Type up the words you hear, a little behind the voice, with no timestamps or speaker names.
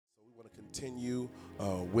continue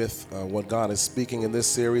with what God is speaking in this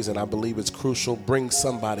series, and I believe it's crucial. Bring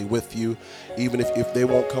somebody with you, even if they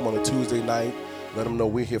won't come on a Tuesday night. Let them know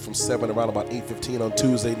we're here from 7 around about 8:15 on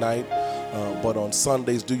Tuesday night. But on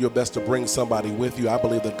Sundays, do your best to bring somebody with you. I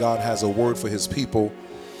believe that God has a word for his people,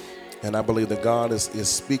 and I believe that God is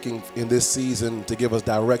speaking in this season to give us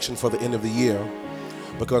direction for the end of the year,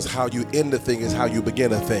 because how you end a thing is how you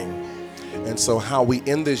begin a thing. And so how we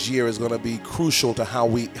end this year is going to be crucial to how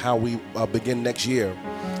we begin next year.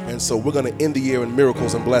 And so we're going to end the year in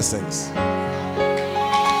miracles and blessings.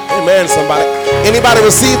 Amen, somebody. Anybody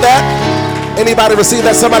receive that? Anybody receive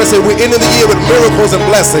that? Somebody say, we're ending the year with miracles and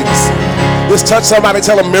blessings. Just touch somebody,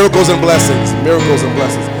 tell them miracles and blessings. Miracles and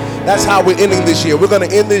blessings. That's how we're ending this year. We're going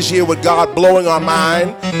to end this year with God blowing our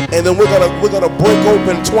mind. And then we're going to break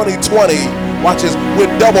open 2020, watch this, with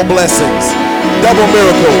double blessings, double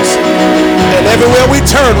miracles. And everywhere we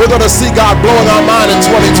turn, we're going to see God blowing our mind in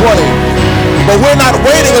 2020. But we're not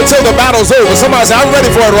waiting until the battle's over. Somebody say, I'm ready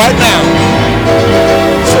for it right now.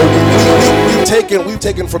 So we've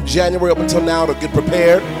taken from January up until now to get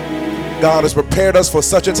prepared. God has prepared us for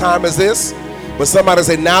such a time as this. But somebody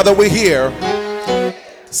say, now that we're here,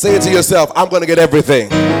 say it to yourself, I'm going to get everything.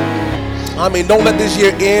 I mean, don't let this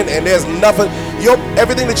year end and there's nothing.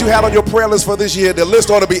 Everything that you had on your prayer list for this year, the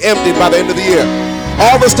list ought to be emptied by the end of the year.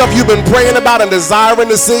 All the stuff you've been praying about and desiring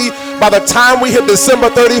to see, by the time we hit December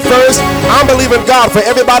 31st, I'm believing God for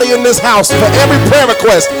everybody in this house, for every prayer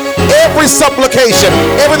request, every supplication,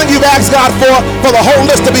 everything you've asked God for the whole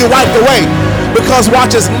list to be wiped away. Because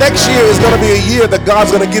watch this, next year is going to be a year that God's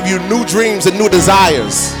going to give you new dreams and new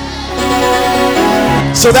desires.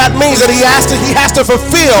 So that means that he has to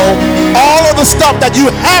fulfill all of the stuff that you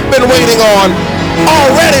have been waiting on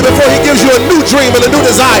already before he gives you a new dream and a new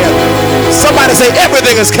desire. Somebody say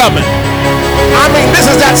everything is coming. I mean, this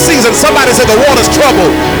is that season. Somebody say the water's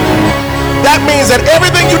troubled. That means that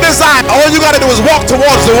everything you desire, all you got to do is walk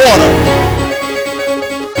towards the water.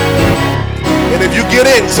 And if you get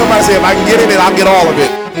in, somebody say, if I can get in it, I'll get all of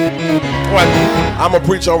it. All right, I'm going to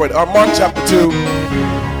preach already. Mark chapter 2,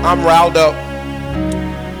 I'm riled up.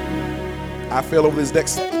 I feel over these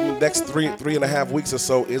next three and a half weeks or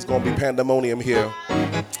so, it's going to be pandemonium here.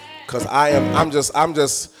 Because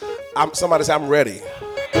somebody say, I'm ready.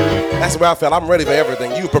 That's the way I felt. I'm ready for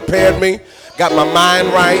everything. You prepared me, got my mind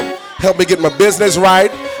right, helped me get my business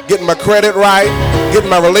right, getting my credit right, getting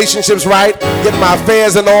my relationships right, getting my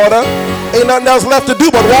affairs in order. Ain't nothing else left to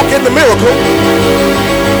do but walk in the miracle.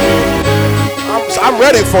 I'm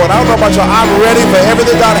ready for it. I don't know about y'all. I'm ready for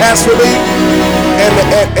everything God has for me.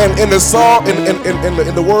 And in the song,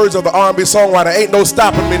 in the words of the R&B songwriter, ain't no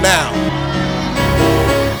stopping me now.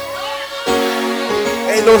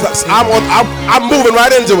 Ain't no. I'm moving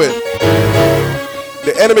right into it.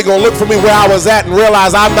 The enemy gonna look for me where I was at and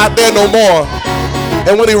realize I'm not there no more.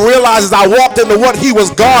 And when he realizes I walked into what he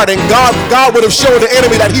was guarding, God would have shown the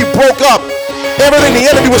enemy that he broke up everything the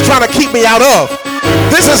enemy was trying to keep me out of.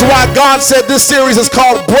 This is why God said this series is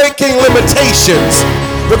called Breaking Limitations.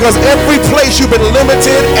 Because every place you've been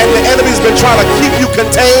limited and the enemy's been trying to keep you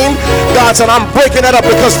contained, God said, I'm breaking that up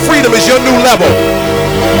because freedom is your new level.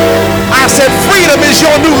 I said, freedom is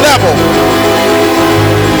your new level.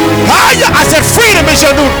 I said, freedom is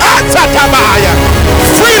your new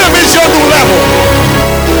freedom is your new level.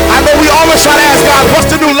 I know we always try to ask God, what's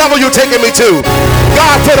the new level you're taking me to?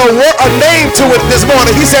 God put a name to it this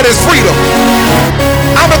morning. He said it's freedom.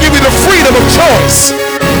 I'm going to give you the freedom of choice.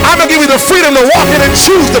 I'm going to give you the freedom to walk in and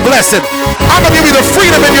choose the blessing. I'm going to give you the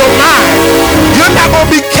freedom in your mind. You're not going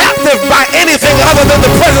to be captive by anything other than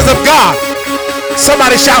the presence of God.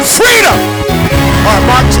 Somebody shout freedom. All right,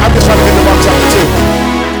 Mark, I'm just trying to get to Mark chapter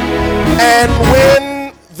 2. And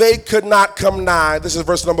when they could not come nigh, this is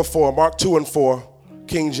verse number 4, Mark 2 and 4,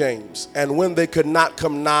 King James. And when they could not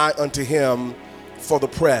come nigh unto him for the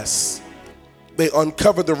press, they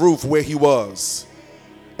uncovered the roof where he was.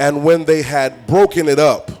 And when they had broken it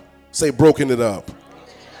up, say broken it up,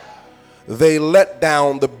 they let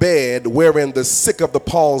down the bed wherein the sick of the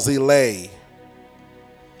palsy lay.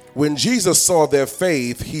 When Jesus saw their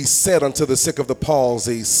faith, he said unto the sick of the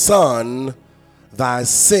palsy, Son, thy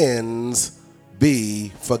sins be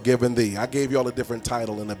forgiven thee. I gave you all a different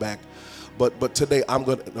title in the back. But today I'm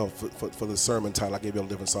going to, no, for the sermon title, I gave you a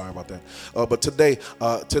different, sorry about that. But today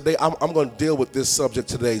I'm going to deal with this subject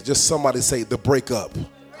today. Just somebody say the breakup.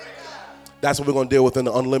 That's what we're going to deal with in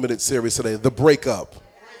the Unlimited Series today, the breakup.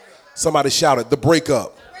 Somebody shout it, the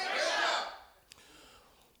breakup.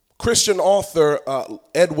 Christian author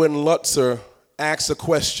Edwin Lutzer asks a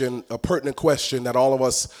question, a pertinent question that all of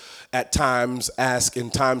us at times ask in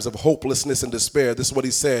times of hopelessness and despair. This is what he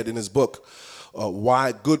said in his book,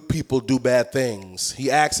 why good people do bad things. He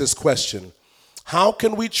asks this question: how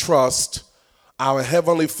can we trust our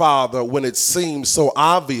Heavenly Father when it seems so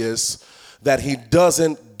obvious that He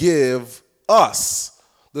doesn't give us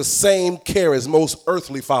the same care as most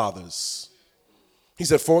earthly fathers? He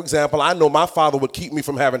said, for example, I know my Father would keep me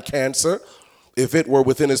from having cancer if it were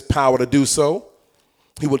within His power to do so.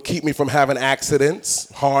 He would keep me from having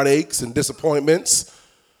accidents, heartaches, and disappointments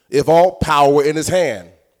if all power were in His hand.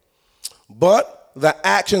 But the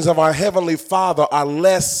actions of our Heavenly Father are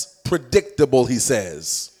less predictable, he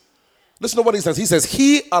says. Listen to what he says. He says,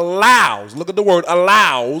 He allows, look at the word,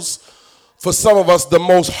 allows for some of us the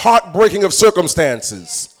most heartbreaking of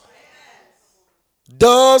circumstances.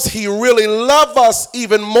 Does He really love us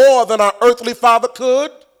even more than our earthly father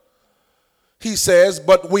could? He says,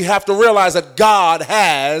 but we have to realize that God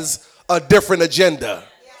has a different agenda.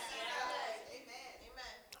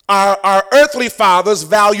 Our earthly fathers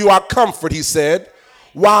value our comfort, he said,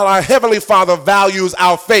 while our Heavenly Father values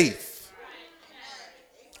our faith.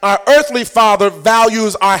 Our earthly Father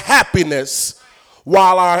values our happiness,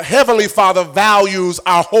 while our Heavenly Father values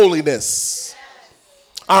our holiness.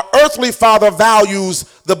 Our earthly Father values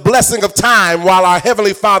the blessing of time, while our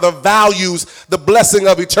Heavenly Father values the blessing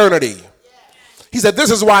of eternity. He said,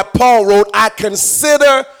 this is why Paul wrote, I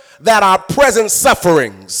consider that our present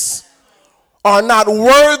sufferings are not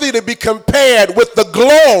worthy to be compared with the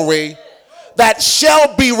glory that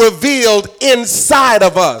shall be revealed inside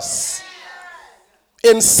of us.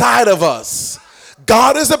 Inside of us.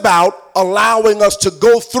 God is about allowing us to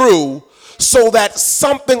go through so that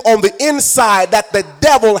something on the inside that the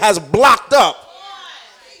devil has blocked up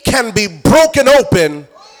can be broken open,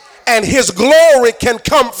 and His glory can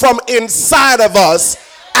come from inside of us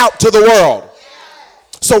out to the world.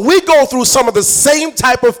 So we go through some of the same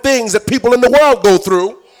type of things that people in the world go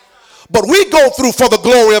through, but we go through for the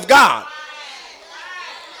glory of God.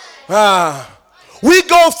 We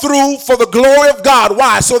go through for the glory of God.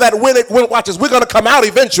 Why? So that watch this, we're going to come out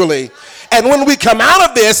eventually. And when we come out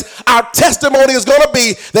of this, our testimony is going to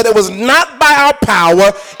be that it was not by our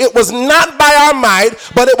power, it was not by our might,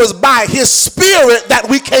 but it was by His Spirit that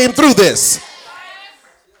we came through this.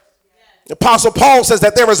 Apostle Paul says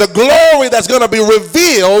that there is a glory that's going to be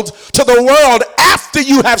revealed to the world after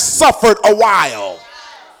you have suffered a while.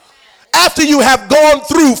 After you have gone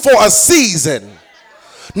through for a season.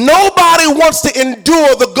 Nobody wants to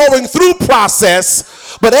endure the going through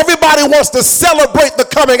process, but everybody wants to celebrate the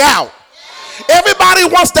coming out. Everybody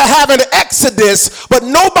wants to have an exodus, but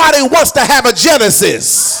nobody wants to have a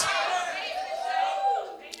genesis.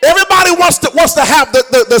 Everybody wants to have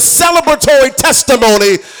the celebratory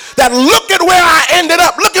testimony that look at where I ended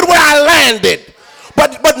up, look at where I landed.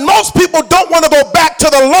 But most people don't want to go back to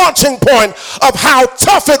the launching point of how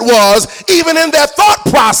tough it was, even in their thought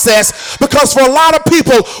process, because for a lot of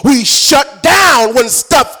people, we shut down when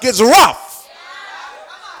stuff gets rough.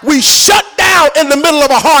 We shut down in the middle of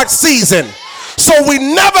a hard season. So we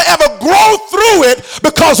never ever grow through it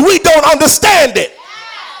because we don't understand it.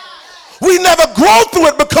 We never grow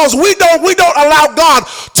through it because we don't allow God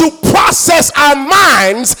to process our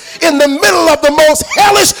minds in the middle of the most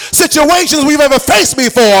hellish situations we've ever faced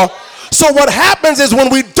before. So what happens is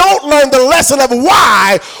when we don't learn the lesson of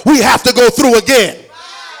why, we have to go through again.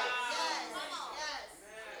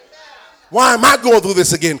 Why am I going through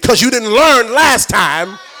this again? Because you didn't learn last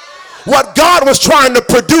time what God was trying to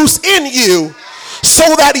produce in you, so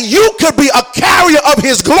that you could be a carrier of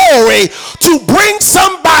His glory to bring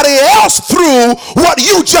somebody else through what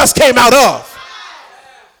you just came out of.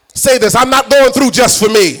 Say this: I'm not going through just for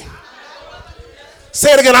me.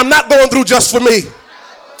 Say it again: I'm not going through just for me.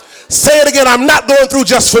 Say it again: I'm not going through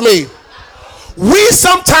just for me. We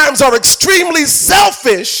sometimes are extremely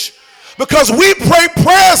selfish because we pray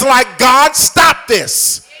prayers like, God, stop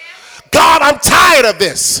this. God, I'm tired of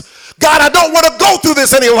this. God, I don't want to go through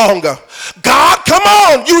this any longer. God, come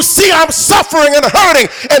on. You see I'm suffering and hurting,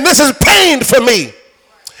 and this is pain for me.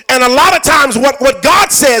 And a lot of times what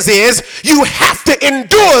God says is, you have to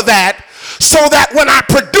endure that so that when I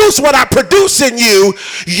produce what I produce in you,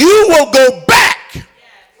 you will go back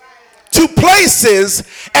to places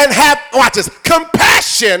and have, watch this,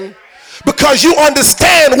 compassion, because you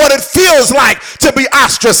understand what it feels like to be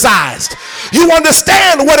ostracized. You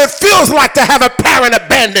understand what it feels like to have a parent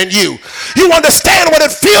abandon you. You understand what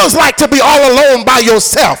it feels like to be all alone by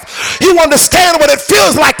yourself. You understand what it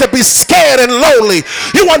feels like to be scared and lonely.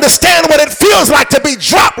 You understand what it feels like to be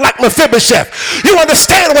dropped like Mephibosheth. You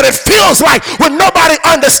understand what it feels like when nobody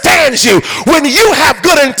understands you, when you have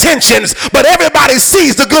good intentions, but everybody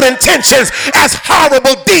sees the good intentions as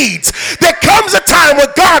horrible deeds. There comes a time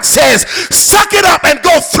when God says, suck it up and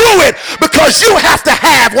go through it, because you have to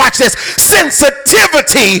have, watch this,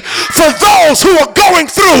 sensitivity for those who are going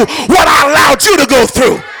through what I allowed you to go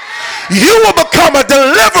through. You will become a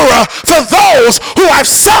deliverer for those who have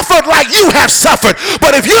suffered like you have suffered.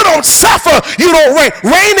 But if you don't suffer, you don't reign.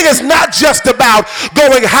 Reigning is not just about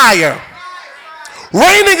going higher.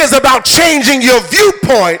 Reigning is about changing your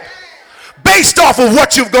viewpoint based off of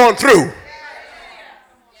what you've gone through.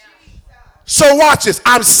 So watch this.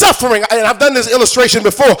 I'm suffering, and I've done this illustration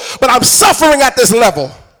before, but I'm suffering at this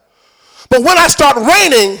level. But when I start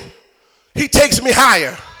reigning, he takes me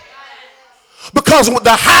higher. Because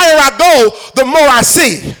the higher I go, the more I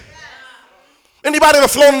see. Anybody ever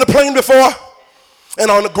flown in the plane before? And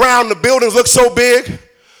on the ground, the buildings look so big.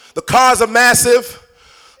 The cars are massive.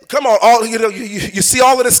 Come on, you see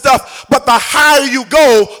all of this stuff. But the higher you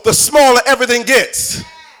go, the smaller everything gets.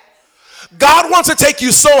 God wants to take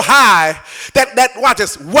you so high that watch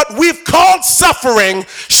this, what we've called suffering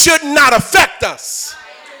should not affect us.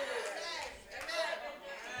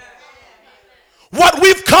 What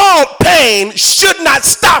we've called pain should not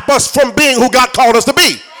stop us from being who God called us to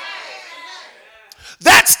be.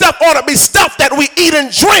 That stuff ought to be stuff that we eat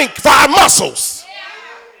and drink for our muscles.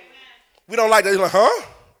 We don't like that. You're like, huh?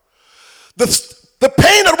 The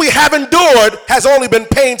pain that we have endured has only been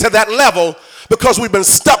pain to that level because we've been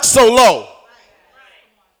stuck so low.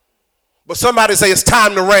 But somebody say it's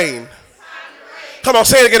time to reign. Come on,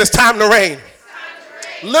 say it again, it's time to reign.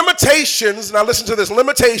 Limitations, now listen to this,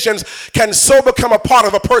 limitations can so become a part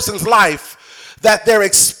of a person's life that their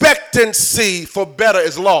expectancy for better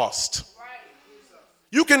is lost.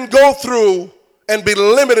 You can go through and be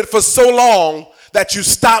limited for so long that you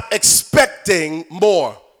stop expecting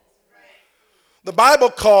more. The Bible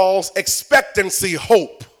calls expectancy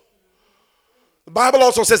hope. The Bible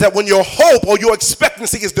also says that when your hope or your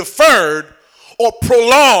expectancy is deferred or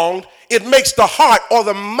prolonged, it makes the heart or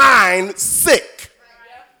the mind sick.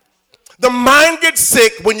 The mind gets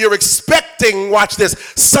sick when you're expecting, watch this,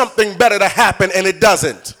 something better to happen and it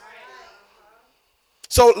doesn't.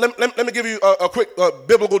 So let me give you a quick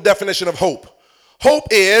biblical definition of hope. Hope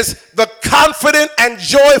is the confident and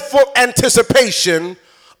joyful anticipation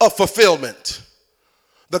of fulfillment.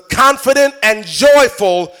 The confident and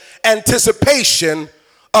joyful anticipation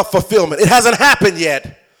of fulfillment. It hasn't happened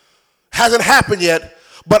yet.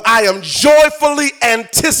 But I am joyfully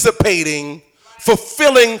anticipating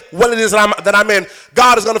fulfilling what it is that I'm in.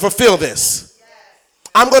 God is going to fulfill this.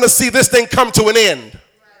 I'm going to see this thing come to an end.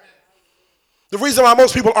 The reason why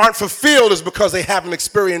most people aren't fulfilled is because they haven't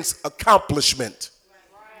experienced accomplishment.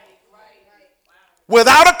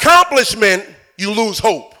 Without accomplishment, you lose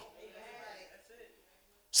hope.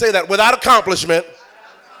 Say that. Without accomplishment,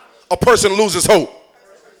 a person loses hope.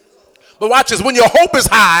 But watch this. When your hope is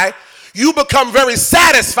high, you become very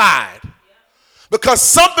satisfied. Because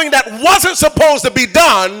something that wasn't supposed to be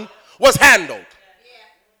done was handled.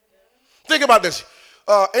 Think about this.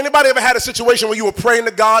 Anybody ever had a situation where you were praying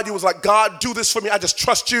to God? You was like, God, do this for me. I just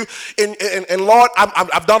trust you. And Lord,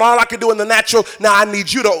 I've done all I can do in the natural. Now I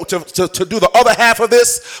need you to do the other half of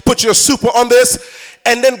this. Put your super on this.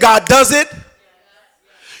 And then God does it.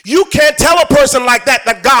 You can't tell a person like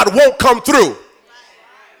that God won't come through.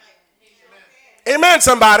 Amen,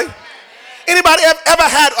 somebody. Anybody ever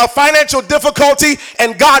had a financial difficulty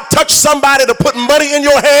and God touched somebody to put money in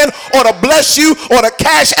your hand or to bless you or to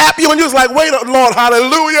cash app you and you was like, wait, Lord,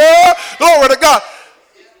 hallelujah, glory to God.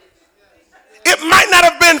 It might not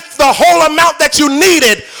have been the whole amount that you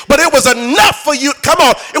needed, but it was enough for you. Come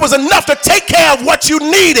on, it was enough to take care of what you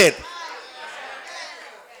needed.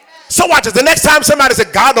 So watch this. The next time somebody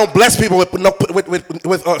said, God don't bless people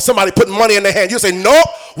with somebody putting money in their hand, you say, no,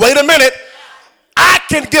 wait a minute. I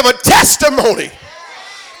can give a testimony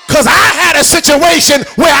because I had a situation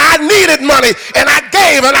where I needed money and I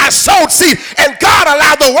gave and I sowed seed and God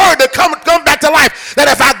allowed the word to come back to life that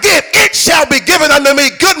if I give, it shall be given unto me.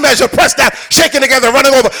 Good measure, pressed down, shaken together,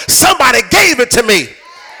 running over. Somebody gave it to me.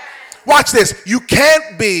 Watch this. You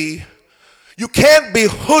can't be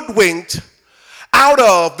hoodwinked out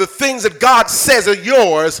of the things that God says are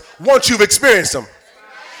yours once you've experienced them.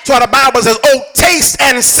 So the Bible says, oh, taste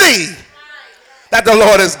and see that the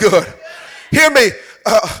Lord is good. Hear me.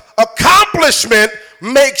 Accomplishment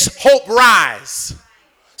makes hope rise.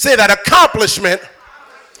 Say that accomplishment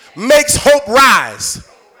makes hope rise.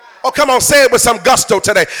 Oh, come on, say it with some gusto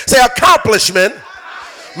today. Say accomplishment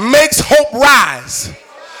makes hope rise.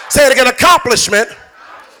 Say it again, accomplishment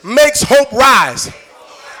makes hope rise.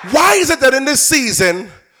 Why is it that in this season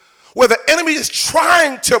where the enemy is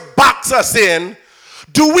trying to box us in,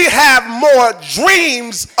 do we have more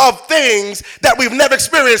dreams of things that we've never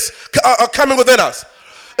experienced coming within us?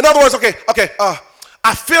 In other words,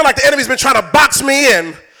 I feel like the enemy's been trying to box me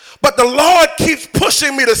in, but the Lord keeps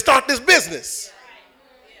pushing me to start this business.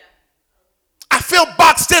 I feel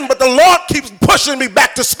boxed in, but the Lord keeps pushing me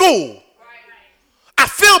back to school. I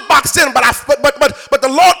feel boxed in, but the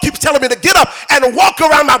Lord keeps telling me to get up and walk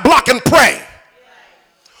around my block and pray.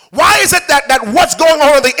 Why is it that what's going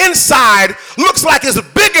on the inside looks like it's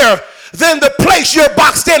bigger than the place you're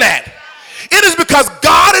boxed in at? It is because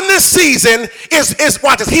God in this season is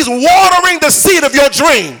watch this, he's watering the seed of your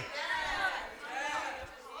dream.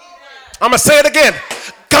 I'm going to say it again.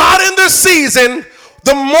 God in this season,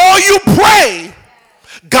 the more you pray,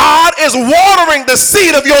 God is watering the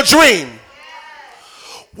seed of your dream.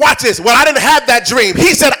 Watch this. Well, I didn't have that dream.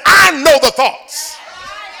 He said, I know the thoughts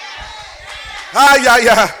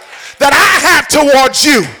that I have towards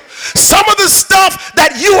you. Some of the stuff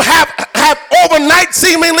that you have overnight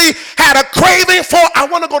seemingly had a craving for. I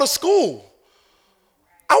want to go to school.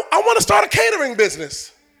 I want to start a catering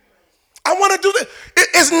business. I want to do this.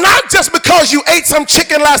 It's not just because you ate some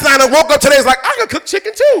chicken last night and woke up today. It's like, I can cook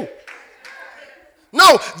chicken too.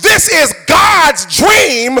 No, this is God's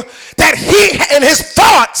dream that he and his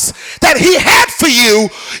thoughts that he had for you.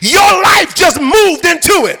 Your life just moved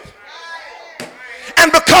into it. And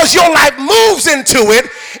because your life moves into it,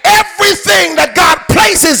 everything that God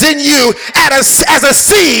places in you as a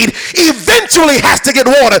seed eventually has to get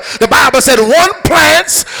watered. The Bible said one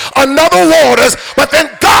plants, another waters, but then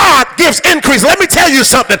God gives increase. Let me tell you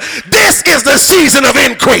something. This is the season of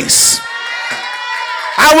increase.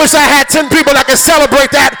 I wish I had 10 people that can celebrate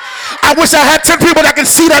that. I wish I had 10 people that can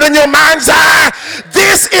see that in your mind's eye.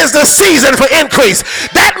 This is the season for increase.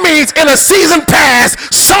 That means in a season past,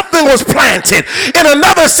 something was planted. In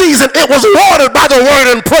another season, it was watered by the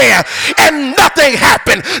word and prayer. And nothing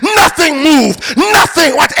happened. Nothing moved.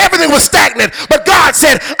 Nothing. Everything was stagnant. But God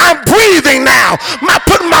said, I'm breathing now. I'm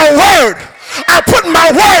putting my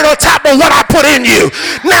word on top of what I put in you.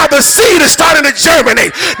 Now the seed is starting to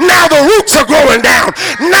germinate. Now the roots are growing down.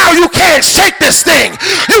 Now you can't shake this thing.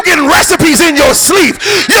 You're getting recipes in your sleep.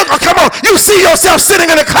 You see yourself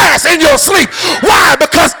sitting in a class in your sleep. Why?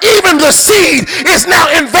 Because even the seed is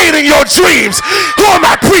now invading your dreams. Who am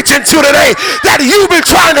I preaching to today? That you've been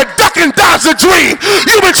trying to duck and dodge the dream.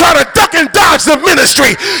 You've been trying to duck and dodge the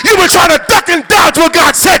ministry. You've been trying to duck and dodge what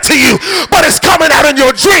God said to you. But it's coming out in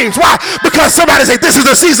your dreams. Why? Because somebody say, this is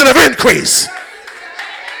the season of increase.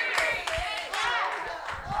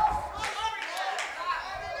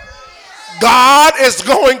 God is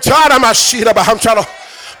going to, I'm trying to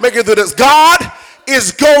make it through this. God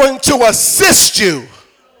is going to assist you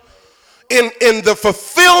in the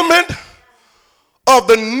fulfillment of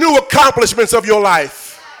the new accomplishments of your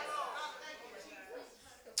life.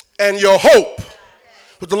 And your hope,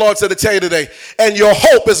 what the Lord said to tell you today, and your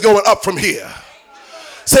hope is going up from here.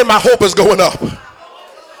 Say, my hope is going up.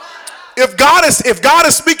 If God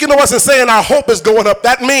is speaking to us and saying our hope is going up,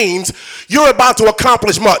 that means you're about to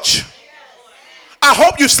accomplish much. I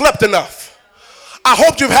hope you slept enough. I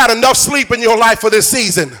hope you've had enough sleep in your life for this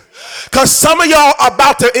season. Because some of y'all are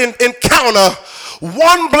about to encounter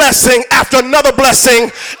one blessing after another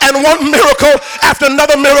blessing and one miracle after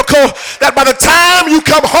another miracle, that by the time you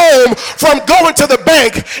come home from going to the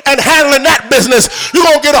bank and handling that business, you're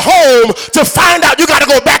going to get home to find out you got to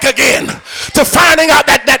go back again, to finding out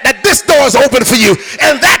that this door is open for you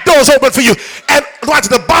and that door is open for you. And watch,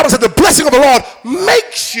 the Bible said the blessing of the Lord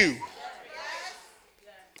makes you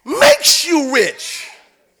rich.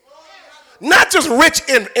 Not just rich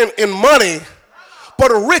in money,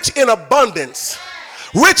 but rich in abundance,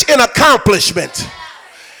 rich in accomplishment.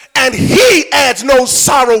 And he adds no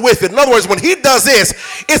sorrow with it. In other words, when he does this,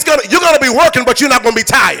 you're going to be working, but you're not going to be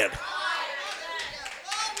tired.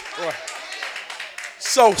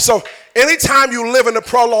 So anytime you live in a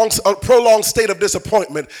prolonged state of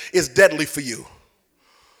disappointment, it's deadly for you.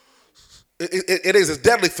 It's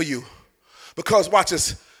deadly for you. Because watch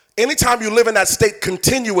this, anytime you live in that state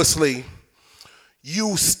continuously,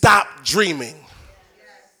 you stop dreaming.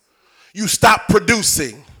 You stop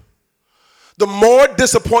producing. The more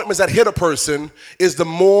disappointments that hit a person is the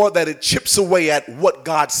more that it chips away at what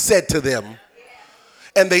God said to them.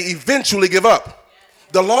 And they eventually give up.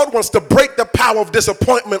 The Lord wants to break the power of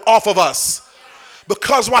disappointment off of us.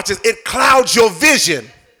 Because watch this, it clouds your vision.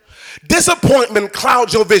 Disappointment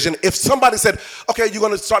clouds your vision. If somebody said, okay, you're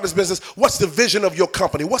going to start this business, what's the vision of your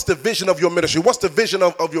company? What's the vision of your ministry? What's the vision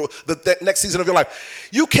of the next season of your life?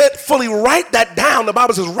 You can't fully write that down. The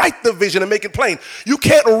Bible says write the vision and make it plain. You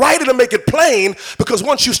can't write it and make it plain because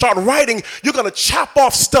once you start writing, you're going to chop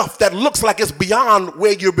off stuff that looks like it's beyond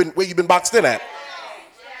where you've been boxed in at.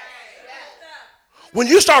 When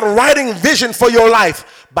you start writing vision for your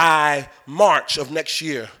life by March of next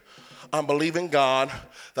year, I'm believing God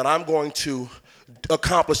that I'm going to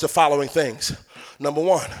accomplish the following things. Number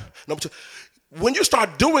one. Number two. When you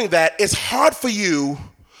start doing that, it's hard for you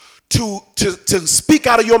to speak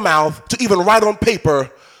out of your mouth, to even write on paper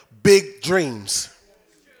big dreams.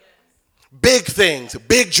 Big things,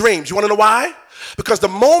 big dreams. You want to know why? Because the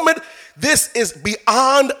moment this is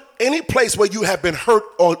beyond any place where you have been hurt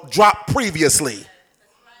or dropped previously,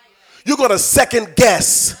 you're going to second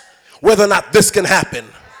guess whether or not this can happen.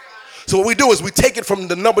 So what we do is we take it from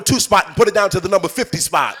the number 2 spot and put it down to the number 50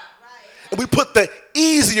 spot. And we put the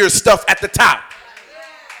easier stuff at the top.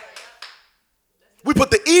 We put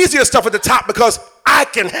the easier stuff at the top because I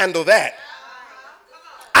can handle that.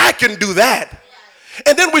 I can do that.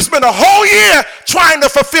 And then we spend a whole year trying to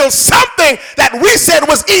fulfill something that we said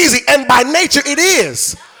was easy, and by nature it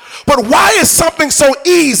is. But why is something so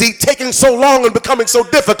easy taking so long and becoming so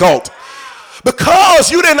difficult?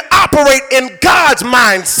 Because you didn't operate in God's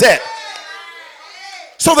mindset.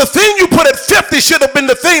 So the thing you put at 50 should have been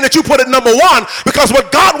the thing that you put at number 1, because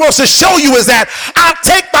what God wants to show you is that I'll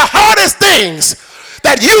take the hardest things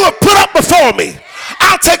that you have put up before me.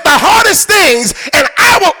 I'll take the hardest things and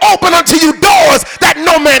I will open unto you doors that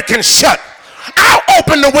no man can shut. I'll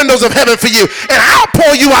open the windows of heaven for you and I'll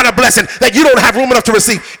pour you out a blessing that you don't have room enough to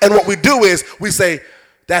receive. And what we do is we say,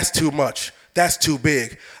 that's too much. That's too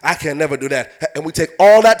big. I can never do that. And we take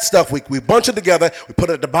all that stuff, we bunch it together, we put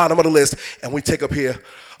it at the bottom of the list, and we take up here,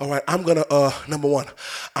 all right, I'm going to, number 1,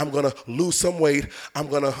 I'm going to lose some weight. I'm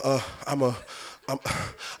going to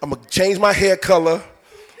change my hair color.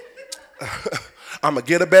 I'm going to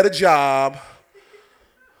get a better job.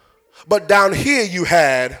 But down here you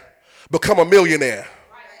had become a millionaire.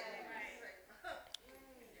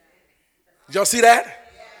 Y'all see that?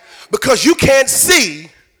 Because you can't see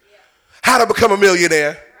how to become a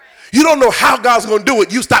millionaire. You don't know how God's going to do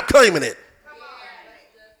it. You stop claiming it.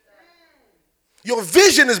 Your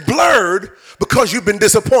vision is blurred because you've been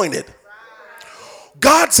disappointed.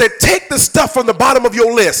 God said, take the stuff from the bottom of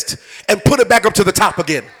your list and put it back up to the top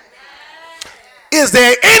again. Is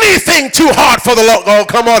there anything too hard for the Lord? Oh,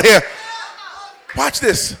 come on here. Watch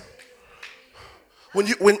this.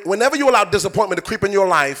 Whenever you allow disappointment to creep in your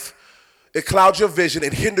life, it clouds your vision.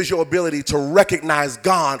 It hinders your ability to recognize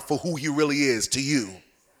God for who he really is to you.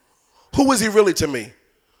 Who is he really to me?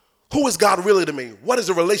 Who is God really to me? What is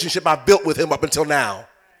the relationship I've built with him up until now?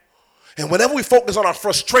 And whenever we focus on our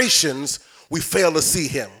frustrations, we fail to see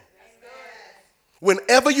him.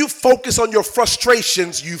 Whenever you focus on your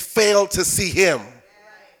frustrations, you fail to see him.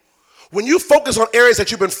 When you focus on areas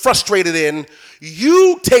that you've been frustrated in,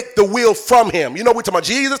 you take the wheel from him. You know, we're talking about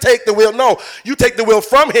Jesus, take the wheel. No, you take the wheel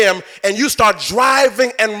from him and you start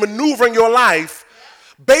driving and maneuvering your life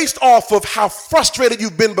based off of how frustrated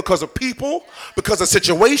you've been because of people, because of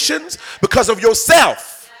situations, because of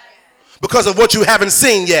yourself, because of what you haven't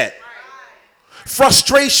seen yet.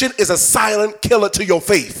 Frustration is a silent killer to your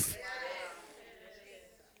faith.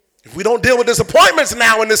 If we don't deal with disappointments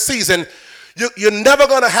now in this season, you're never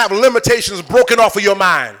going to have limitations broken off of your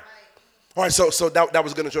mind. All right, so that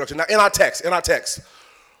was a good introduction. Now, in our text,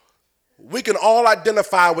 we can all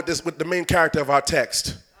identify with the main character of our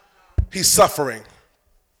text. He's suffering.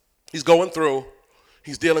 He's going through.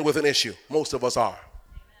 He's dealing with an issue. Most of us are.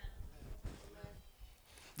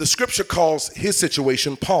 The scripture calls his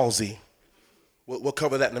situation palsy. We'll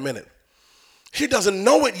cover that in a minute. He doesn't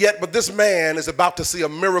know it yet, but this man is about to see a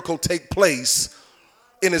miracle take place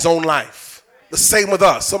in his own life. The same with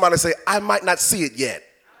us. Somebody say, I might not see it yet.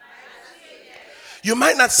 You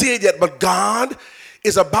might not see it yet, but God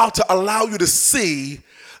is about to allow you to see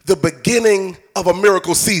the beginning of a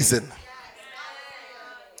miracle season.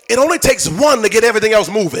 It only takes one to get everything else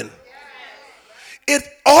moving.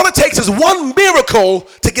 All it takes is one miracle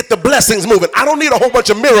to get the blessings moving. I don't need a whole bunch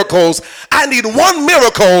of miracles. I need one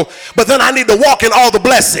miracle, but then I need to walk in all the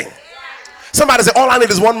blessing. Somebody say, all I need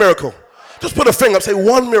is one miracle. Just put a finger up, say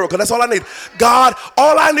one miracle. That's all I need. God,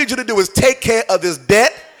 all I need you to do is take care of this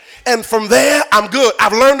debt, and from there, I'm good.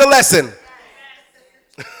 I've learned a lesson.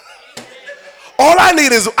 all I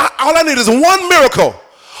need is one miracle.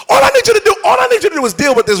 All I need you to do is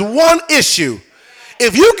deal with this one issue.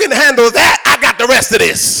 If you can handle that, I got the rest of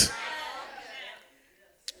this.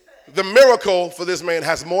 The miracle for this man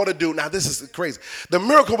has more to do. Now, this is crazy. The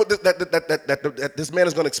miracle that this man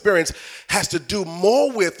is going to experience has to do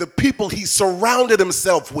more with the people he surrounded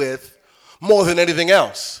himself with more than anything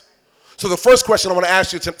else. So the first question I want to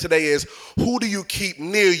ask you today is, who do you keep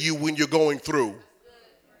near you when you're going through?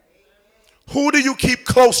 Who do you keep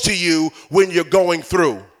close to you when you're going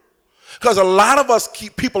through? Because a lot of us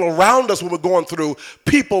keep people around us when we're going through,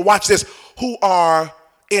 people, watch this, who are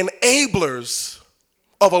enablers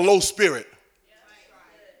of a low spirit.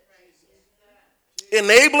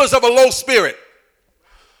 Enablers of a low spirit.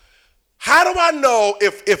 How do I know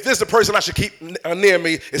if this is the person I should keep near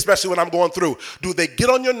me, especially when I'm going through? Do they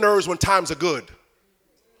get on your nerves when times are good?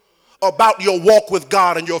 About your walk with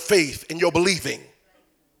God and your faith and your believing?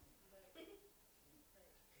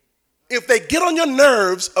 If they get on your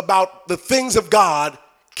nerves about the things of God,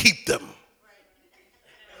 keep them.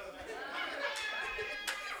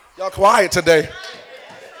 Y'all quiet today.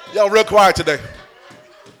 Y'all real quiet today.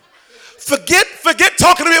 Forget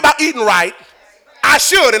talking to me about eating right. I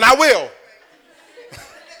should and I will.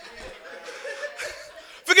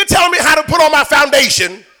 Forget telling me how to put on my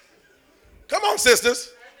foundation. Come on,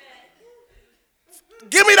 sisters.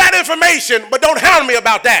 Give me that information, but don't hound me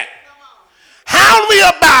about that. Hound me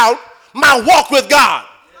about my walk with God.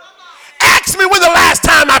 Ask me when the last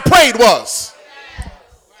time I prayed was.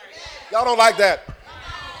 Y'all don't like that.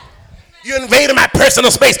 You invaded my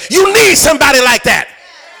personal space. You need somebody like that.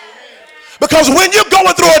 Because when you're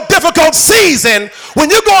going through a difficult season, when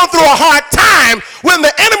you're going through a hard time, when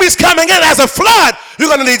the enemy's coming in as a flood, you're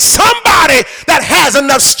going to need somebody that has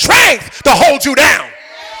enough strength to hold you down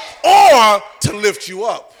or to lift you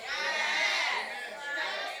up.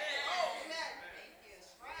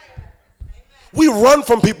 We run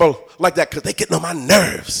from people like that because they're getting on my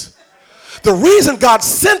nerves. The reason God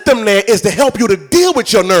sent them there is to help you to deal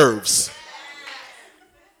with your nerves.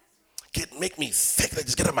 Make me sick. They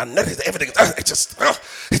just get on my nerves. Everything.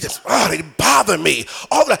 They bother me.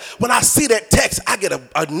 All that. When I see that text, I get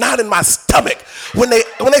a knot in my stomach. When they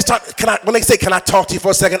say, "Can I talk to you for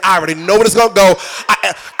a second?" I already know where it's gonna go.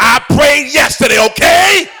 I prayed yesterday.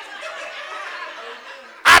 Okay.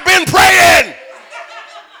 I've been praying.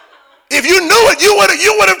 If you knew it,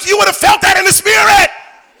 you would have felt that in the spirit.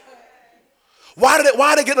 Why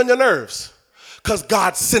are they getting on your nerves? Because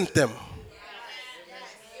God sent them.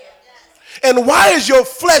 And why is your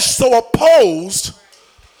flesh so opposed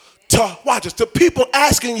to people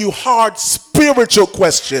asking you hard spiritual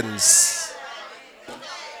questions?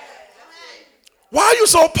 Why are you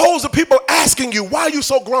so opposed to people asking you, why are you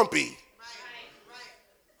so grumpy?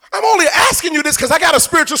 I'm only asking you this because I got a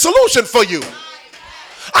spiritual solution for you.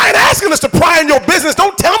 I ain't asking us to pry in your business.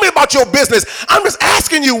 Don't tell me about your business. I'm just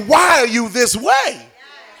asking you, why are you this way?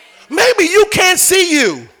 Maybe you can't see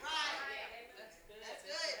you.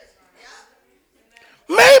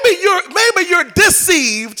 Maybe you're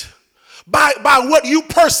deceived by what you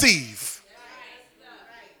perceive.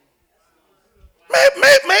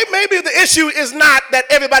 Maybe the issue is not that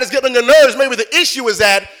everybody's getting on your nerves. Maybe the issue is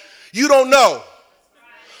that you don't know.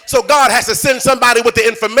 So God has to send somebody with the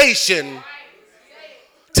information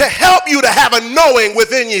to help you to have a knowing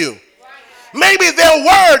within you. Maybe their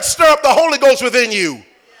words stir up the Holy Ghost within you.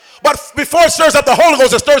 But before it stirs up the Holy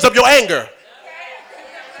Ghost, it stirs up your anger.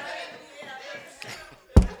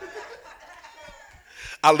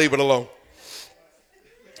 I'll leave it alone.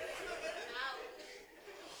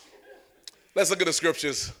 Let's look at the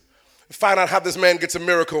scriptures and find out how this man gets a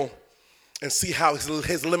miracle and see how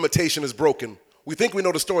his limitation is broken. We think we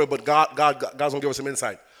know the story, but God's going to give us some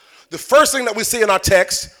insight. The first thing that we see in our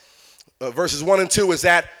text, verses 1 and 2, is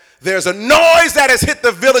that there's a noise that has hit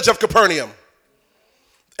the village of Capernaum.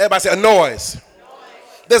 Everybody say a noise.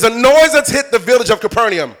 There's a noise that's hit the village of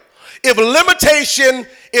Capernaum. If limitation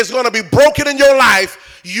is going to be broken in your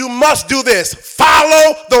life, you must do this.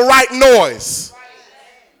 Follow the right noise.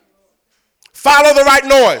 Follow the right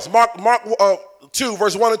noise. Mark 2,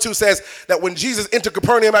 verse 1 and 2 says that when Jesus entered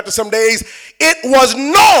Capernaum after some days, it was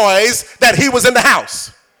noise that he was in the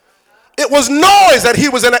house. It was noise that he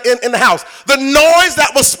was in the house. The noise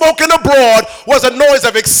that was spoken abroad was a noise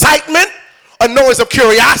of excitement, a noise of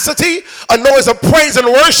curiosity, a noise of praise and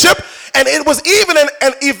worship, and it was even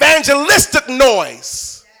an evangelistic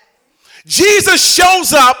noise. Jesus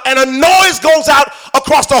shows up and a noise goes out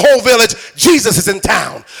across the whole village. Jesus is in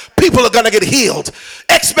town. People are going to get healed.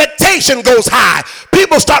 Expectation goes high.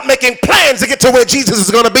 People start making plans to get to where Jesus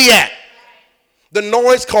is going to be at. The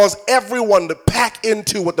noise caused everyone to pack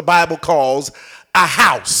into what the Bible calls a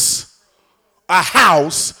house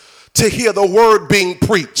to hear the word being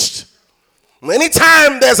preached.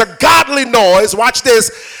 Anytime there's a godly noise, watch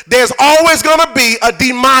this, there's always going to be a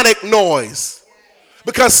demonic noise.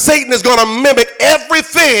 Because Satan is going to mimic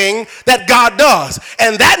everything that God does.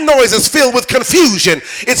 And that noise is filled with confusion.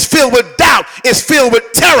 It's filled with doubt. It's filled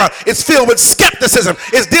with terror. It's filled with skepticism.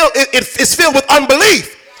 It's filled with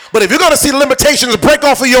unbelief. But if you're going to see limitations break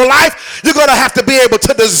off of your life, you're going to have to be able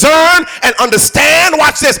to discern and understand,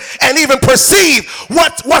 watch this, and even perceive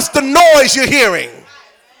what's the noise you're hearing.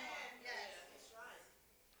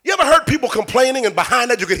 You ever heard people complaining and behind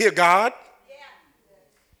that you could hear God?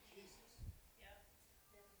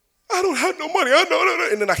 I don't have no money.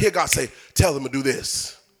 And then I hear God say, tell them to do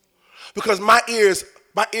this. Because my ears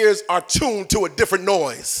are tuned to a different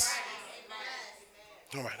noise.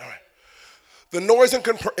 All right. The noise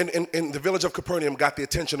in the village of Capernaum got the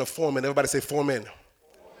attention of 4 men. Everybody say 4 men.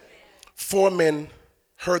 4 men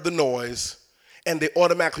heard the noise, and they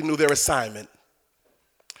automatically knew their assignment.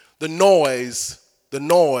 The noise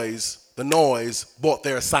brought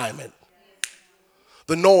their assignment.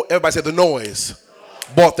 Everybody say the noise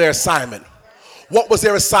brought their assignment. What was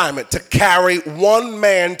their assignment? To carry one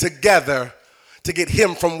man together to get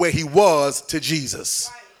him from where he was to Jesus.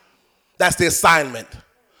 That's the assignment.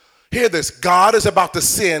 Hear this. God is about to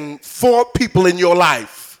send 4 people in your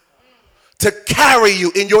life to carry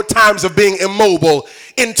you in your times of being immobile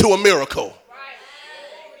into a miracle.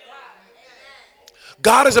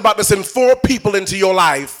 God is about to send 4 people into your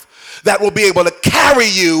life that will be able to carry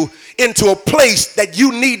you into a place that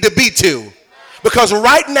you need to be to. Because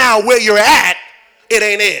right now where you're at, it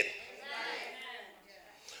ain't it.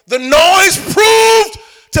 The noise proved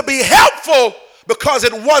to be helpful because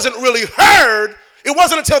it wasn't really heard. It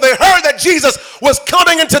wasn't until they heard that Jesus was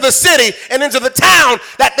coming into the city and into the town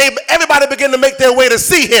that everybody began to make their way to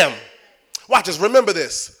see him. Watch this. Remember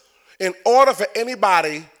this. In order for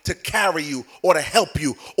anybody to carry you or to help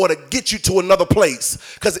you or to get you to another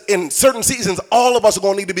place, because in certain seasons, all of us are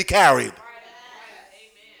going to need to be carried.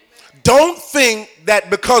 Don't think that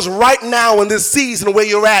because right now in this season where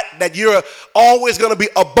you're at, that you're always going to be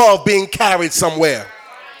above being carried somewhere.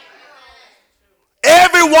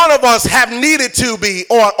 Every one of us have needed to be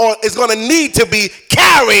or is going to need to be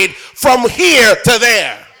carried from here to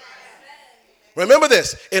there. Remember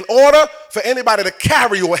this. In order for anybody to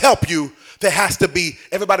carry you or help you, there has to be,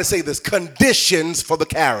 everybody say this, conditions for the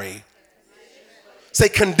carry. Say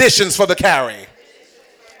conditions for the carry.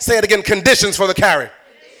 Say it again, conditions for the carry.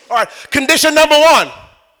 All right, condition number 1.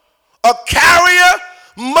 A carrier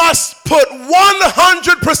must put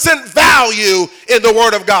 100% value in the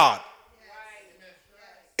Word of God.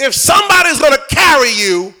 If somebody's going to carry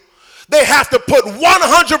you, they have to put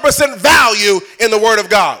 100% value in the Word of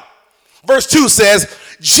God. Verse 2 says,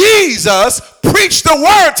 Jesus preached the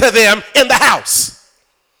word to them in the house.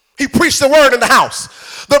 He preached the word in the house.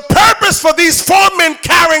 The purpose for these 4 men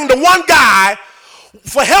carrying the one guy,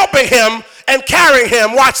 for helping him and carrying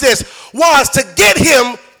him, watch this, was to get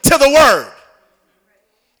him to the word.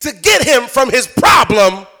 To get him from his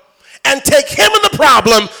problem and take him and the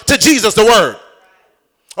problem to Jesus, the word.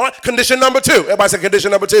 All right, condition number 2. Everybody say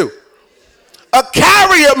condition number 2. A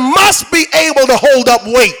carrier must be able to hold up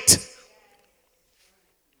weight.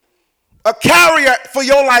 A carrier for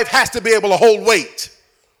your life has to be able to hold weight.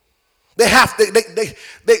 They have to.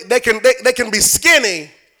 They can be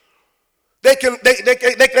skinny. They can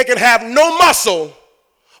have no muscle,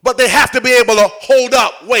 but they have to be able to hold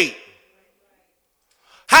up weight.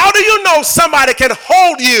 How do you know somebody can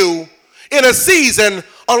hold you in a season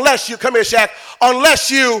unless you come here, Shaq?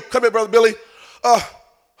 Unless you come here, Brother Billy.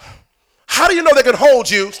 How do you know they can hold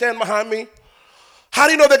you? Stand behind me. How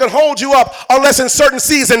do you know they can hold you up unless in certain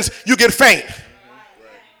seasons you get faint?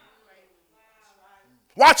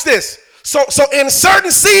 Watch this. So in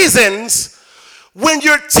certain seasons, when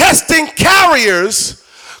you're testing carriers,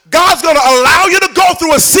 God's going to allow you to go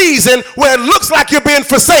through a season where it looks like you're being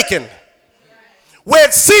forsaken, where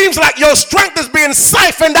it seems like your strength is being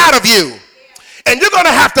siphoned out of you, and you're going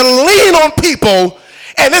to have to lean on people,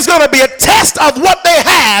 and it's going to be a test of what they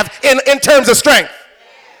have in terms of strength.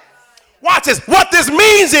 Watch this. What this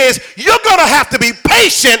means is you're going to have to be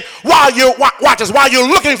patient while you're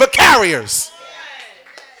looking for carriers.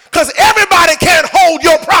 Because everybody can't hold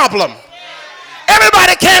your problem.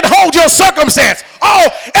 Everybody can't hold your circumstance. Oh,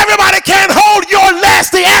 everybody can't hold your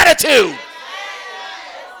nasty attitude.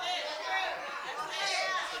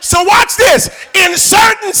 So watch this. In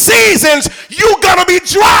certain seasons, you're going to be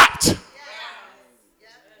dropped.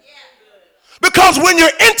 Because when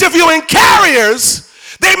you're interviewing carriers,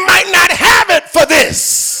 they might not have it for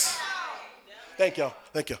this. Thank you.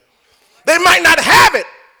 They might not have it.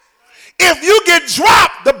 If you get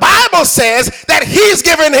dropped, the Bible says that he's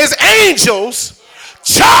given his angels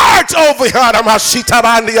charge over you,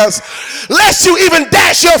 lest you even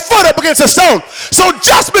dash your foot up against a stone. So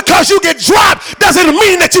just because you get dropped doesn't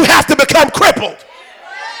mean that you have to become crippled.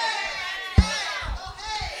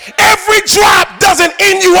 Every drop doesn't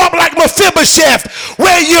end you up like Mephibosheth,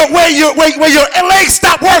 where your legs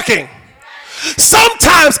stop working.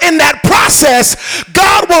 Sometimes in that process,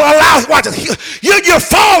 God will allow, watch this, you're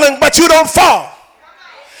falling, but you don't fall.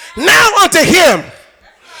 Now unto him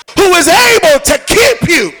who is able to keep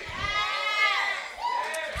you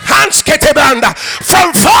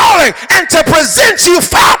from falling and to present you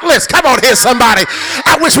faultless. Come on here, somebody.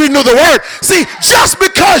 I wish we knew the word. See, just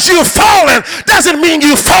because you've fallen doesn't mean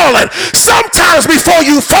you've fallen. Sometimes before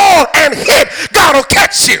you fall and hit, God will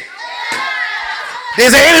catch you.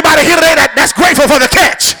 Is there anybody here today that's grateful for the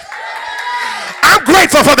catch? I'm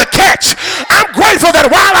grateful for the catch. I'm grateful that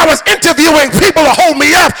while I was interviewing people to hold me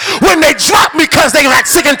up, when they dropped me because they got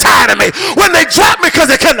sick and tired of me, when they dropped me because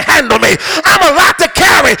they couldn't handle me, I'm a lot to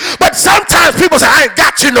carry. But sometimes people say, I ain't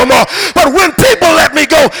got you no more. But when people let me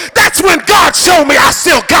go, that's when God showed me I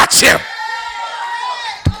still got you.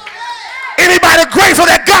 Anybody grateful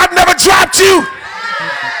that God never dropped you?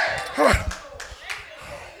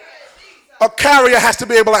 A carrier has to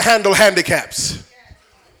be able to handle handicaps.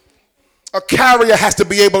 A carrier has to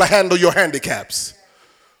be able to handle your handicaps.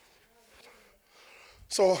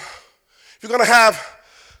 So if you're going to have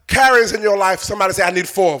carriers in your life, somebody say, I need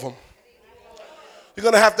 4 of them. You're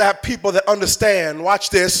going to have people that understand. Watch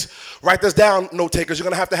this. Write this down, note takers. You're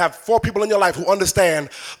going to have 4 people in your life who understand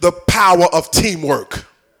the power of teamwork.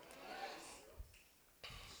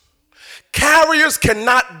 Carriers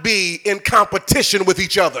cannot be in competition with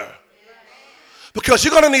each other because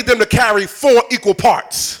you're going to need them to carry 4 equal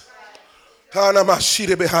parts. Oh,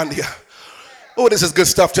 this is good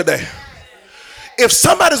stuff today. If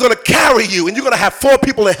somebody's going to carry you and you're going to have 4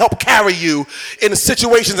 people to help carry you in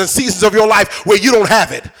situations and seasons of your life where you don't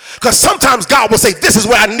have it. Because sometimes God will say, this is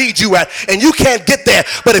where I need you at, and you can't get there.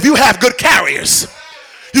 But if you have good carriers,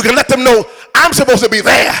 you can let them know I'm supposed to be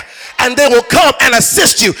there, and they will come and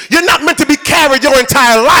assist you. You're not meant to be carried your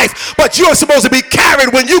entire life, but you're supposed to be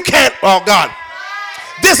carried when you can't. Oh, God.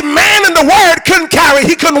 This man in the word couldn't carry.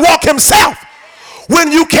 He couldn't walk himself.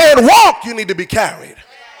 When you can't walk, you need to be carried.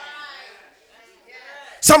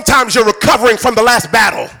 Sometimes you're recovering from the last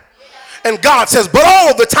battle. And God says, but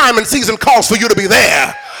all the time and season calls for you to be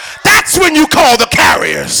there. That's when you call the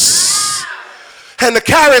carriers. And the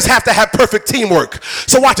carriers have to have perfect teamwork.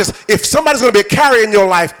 So watch this. If somebody's going to be a carrier in your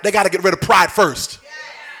life, they got to get rid of pride first.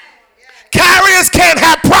 Carriers can't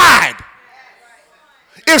have pride.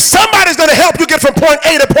 If somebody's going to help you get from point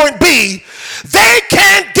A to point B, they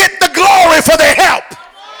can't get the glory for their help.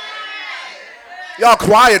 Y'all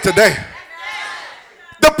quiet today.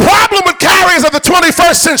 The problem with carriers of the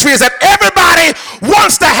 21st century is that everybody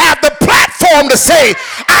wants to have the platform to say,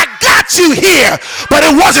 I got you here, but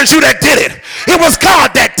it wasn't you that did it. It was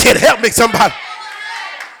God that did. Help me, somebody.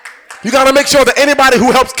 You got to make sure that anybody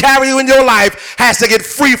who helps carry you in your life has to get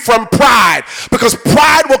free from pride, because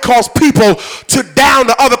pride will cause people to down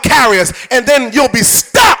the other carriers, and then you'll be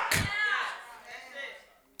stuck.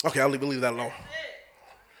 Okay, I'll leave that alone.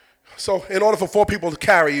 So in order for 4 people to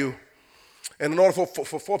carry you, and in order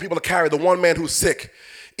for 4 people to carry the one man who's sick,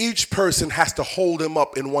 each person has to hold him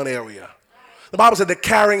up in one area. The Bible said they're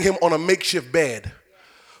carrying him on a makeshift bed.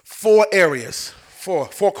 4 areas, 4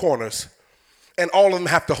 corners. And all of them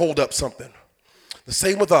have to hold up something. The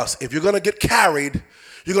same with us. If you're going to get carried,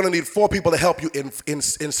 you're going to need 4 people to help you in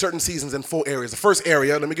certain seasons in 4 areas. The first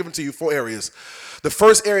area, let me give them to you, 4 areas. The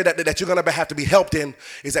first area that you're going to have to be helped in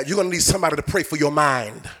is that you're going to need somebody to pray for your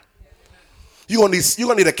mind. You're going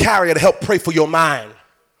to need a carrier to help pray for your mind.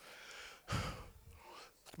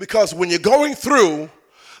 Because when you're going through,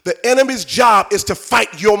 the enemy's job is to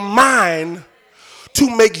fight your mind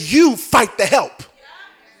to make you fight the help.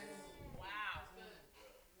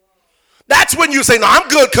 That's when you say, no, I'm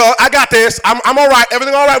good, cuz. I got this. I'm all right.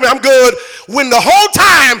 Everything all right. I'm good. When the whole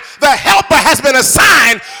time the helper has been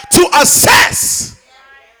assigned to assess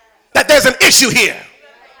that there's an issue here.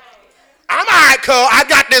 I'm all right, cuz. I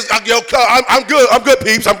got this. Yo, cuz, I'm good. I'm good,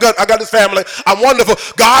 peeps. I'm good. I got this family. I'm wonderful.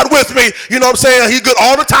 God with me. You know what I'm saying? He's good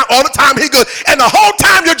all the time. All the time, he's good. And the whole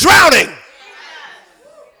time you're drowning.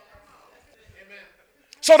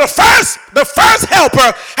 So the first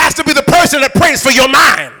helper has to be the person that prays for your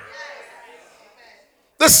mind.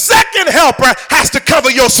 The second helper has to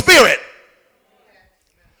cover your spirit.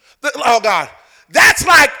 Oh, God. That's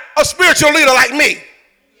like a spiritual leader like me.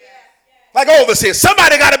 Like overseer.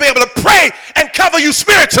 Somebody got to be able to pray and cover you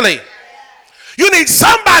spiritually. You need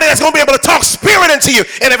somebody that's going to be able to talk spirit into you.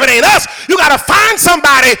 And if it ain't us, you got to find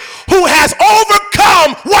somebody who has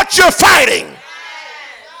overcome what you're fighting.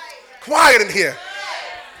 Quiet in here.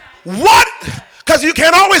 What? Because you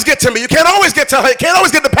can't always get to me. You can't always get to her. You can't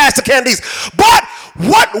always get to Pastor Candice. But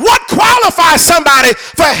what qualifies somebody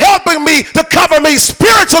for helping me to cover me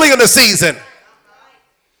spiritually in the season?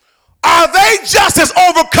 Are they just as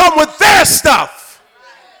overcome with their stuff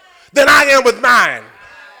than I am with mine?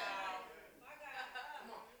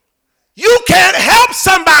 You can't help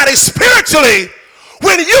somebody spiritually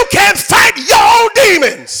when you can't fight your own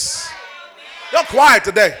demons. You're quiet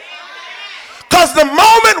today. Because the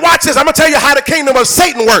moment, watch this, I'm going to tell you how the kingdom of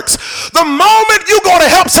Satan works. The moment you go to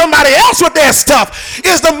help somebody else with their stuff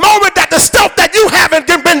is the moment that the stuff that you haven't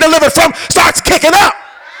been delivered from starts kicking up.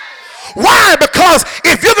 Why? Because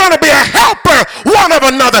if you're going to be a helper one of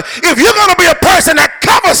another, if you're going to be a person that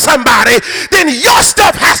covers somebody, then your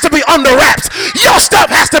stuff has to be under wraps. Your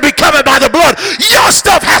stuff has to be covered by the blood. Your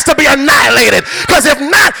stuff has to be annihilated. Because if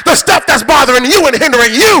not, the stuff that's bothering you and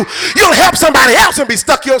hindering you, you'll help somebody else and be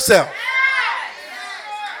stuck yourself.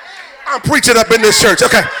 I'm preaching up in this church.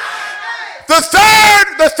 Okay. The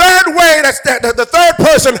third way, the third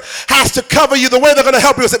person has to cover you. The way they're going to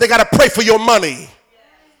help you is that they got to pray for your money.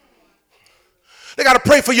 They got to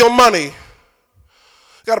pray for your money.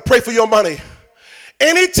 They got to pray for your money.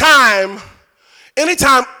 Anytime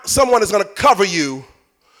someone is going to cover you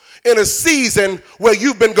in a season where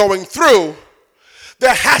you've been going through,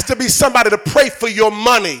 there has to be somebody to pray for your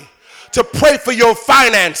money, to pray for your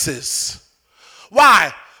finances.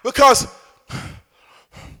 Why? Because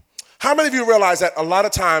how many of you realize that a lot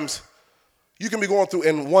of times you can be going through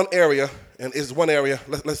in one area, and is one area,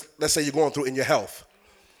 let's say you're going through in your health.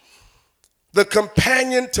 The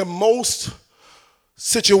companion to most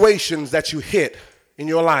situations that you hit in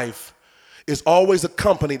your life is always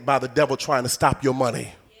accompanied by the devil trying to stop your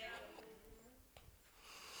money.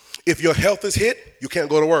 If your health is hit, you can't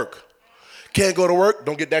go to work. Can't go to work,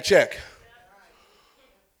 don't get that check.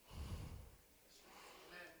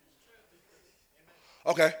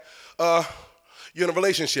 Okay, you're in a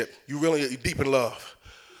relationship. You're deep in love.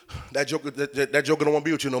 That joker don't want to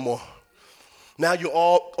be with you no more. Now you're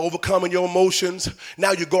all overcoming your emotions.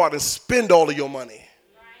 Now you go out and spend all of your money.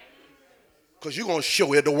 Because you're going to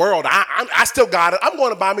show it the world. I still got it. I'm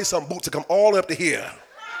going to buy me some boots to come all the way up to here.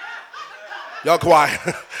 Y'all quiet.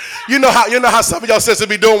 You know how some of y'all sisters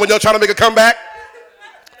be doing when y'all trying to make a comeback?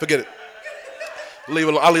 Forget it. I'll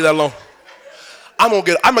leave that alone. I'm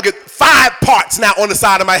gonna get 5 parts now on the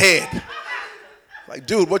side of my head. Like,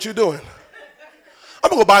 dude, what you doing? I'm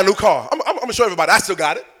gonna go buy a new car. I'm gonna show everybody I still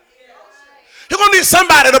got it. You're going to need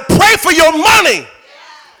somebody to pray for your money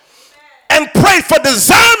and pray for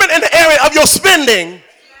discernment in the area of your spending.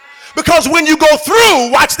 Because when you go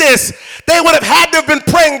through, watch this, they would have had to have been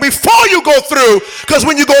praying before you go through. Because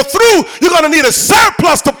when you go through, you're going to need a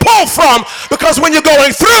surplus to pull from. Because when you're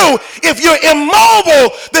going through, if you're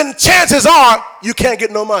immobile, then chances are you can't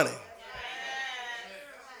get no money.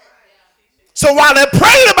 So while they're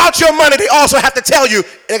praying about your money, they also have to tell you,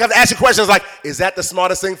 they have to ask you questions like, is that the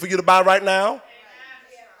smartest thing for you to buy right now?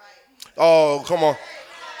 Oh, come on.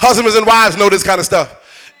 Husbands and wives know this kind of stuff.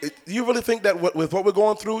 Do you really think that with what we're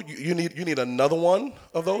going through, you need another one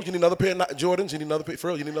of those? You need another pair of Jordans? You need another pair, for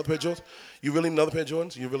real? You need another pair of Jordans? You really need another pair of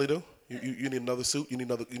Jordans? You really do? You need another suit?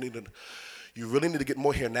 You really need to get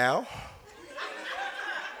more here now?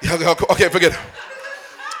 Okay, forget it.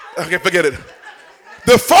 Okay, forget it.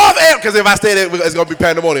 The fourth area, because if I stay there, it's going to be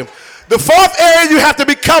pandemonium. The fourth area you have to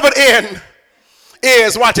be covered in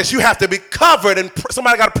is, watch this, you have to be covered and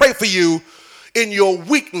somebody got to pray for you in your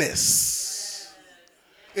weakness.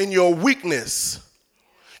 In your weakness.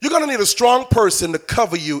 You're going to need a strong person to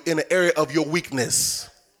cover you in the area of your weakness.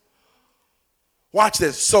 Watch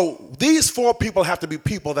this. So these 4 people have to be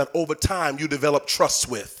people that over time you develop trust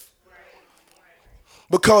with.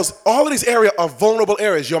 Because all of these areas are vulnerable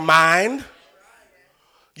areas. Your mind,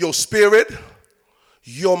 your spirit,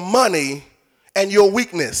 your money, and your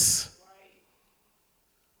weakness.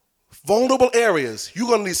 Vulnerable areas. You're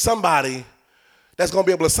going to need somebody that's going to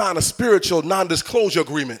be able to sign a spiritual non-disclosure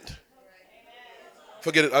agreement.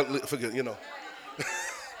 Forget it, you know.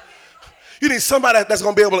 You need somebody that's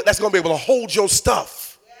going to be able to hold your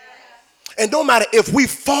stuff. And no matter if we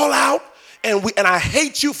fall out and I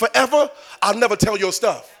hate you forever, I'll never tell your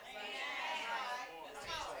stuff.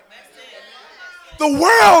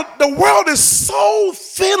 The world is so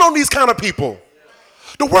thin on these kind of people.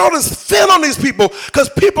 The world is thin on these people because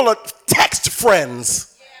people are text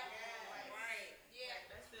friends.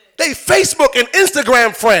 They Facebook and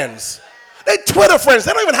Instagram friends. They Twitter friends.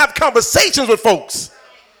 They don't even have conversations with folks.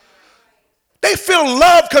 They feel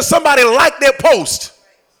loved because somebody liked their post.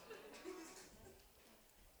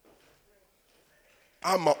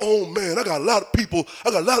 I'm my own man. I got a lot of people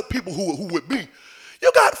who with me.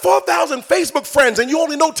 You got 4,000 Facebook friends and you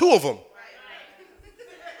only know 2 of them.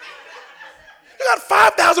 You got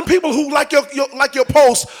 5,000 people who like your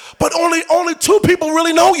post, but only 2 people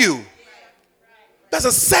really know you. That's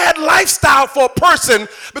a sad lifestyle for a person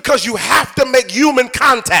because you have to make human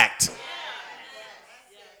contact.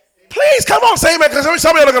 Please come on, say amen, because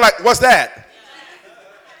some of you are looking like, what's that?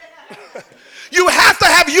 You have to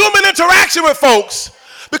have human interaction with folks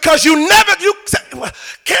because can't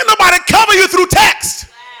nobody cover you through text.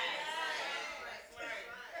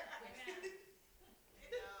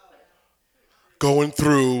 Going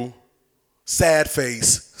through sad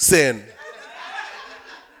face sin.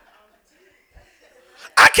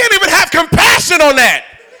 I can't even have compassion on that.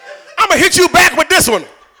 I'm going to hit you back with this one.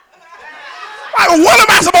 Like, what am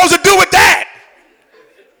I supposed to do with that?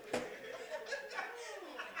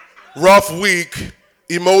 Rough week,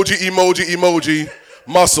 emoji,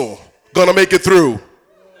 muscle. Gonna make it through.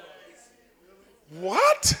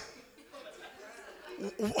 What?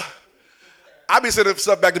 I be sending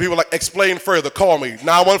stuff back to people like, explain further, call me,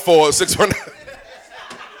 914-619.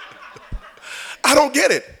 I don't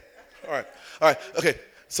get it. All right, okay.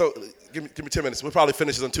 So give me 10 minutes. We'll probably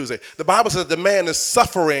finish this on Tuesday. The Bible says the man is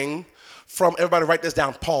suffering from, everybody write this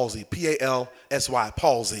down, palsy, P-A-L-S-Y,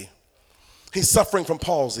 palsy. He's suffering from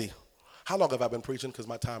palsy. How long have I been preaching? Because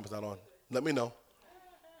my time is not on. Let me know.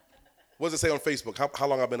 What does it say on Facebook? How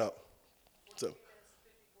long I've been up? So,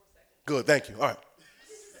 good, thank you. All right.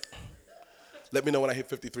 Let me know when I hit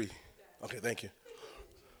 53. Okay, thank you.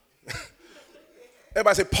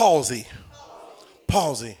 Everybody say palsy.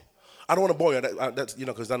 Palsy. I don't want to bore you. That's,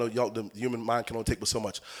 because I know y'all, the human mind can only take but so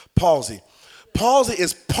much. Palsy. Palsy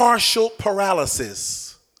is partial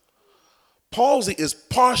paralysis. Palsy is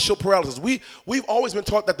partial paralysis. We've always been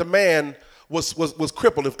taught that the man was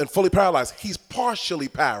crippled and fully paralyzed. He's partially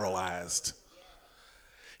paralyzed.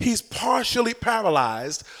 He's partially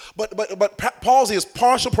paralyzed, but palsy is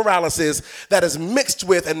partial paralysis that is mixed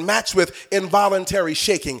with and matched with involuntary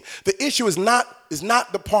shaking. The issue is not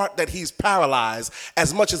the part that he's paralyzed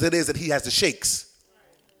as much as it is that he has the shakes.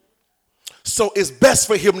 So it's best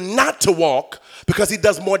for him not to walk because he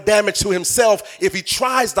does more damage to himself if he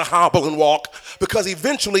tries to hobble and walk, because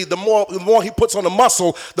eventually the more he puts on the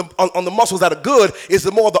muscle, on the muscles that are good, is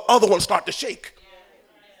the more the other ones start to shake.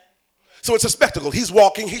 So it's a spectacle. He's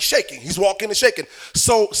walking, he's shaking. He's walking and shaking.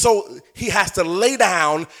 So he has to lay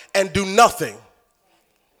down and do nothing.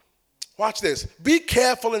 Watch this. Be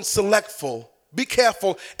careful and selectful. Be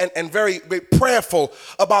careful and very, very prayerful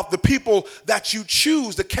about the people that you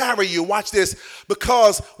choose to carry you. Watch this.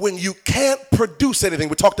 Because when you can't produce anything,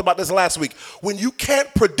 we talked about this last week. When you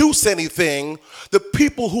can't produce anything, the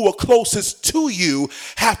people who are closest to you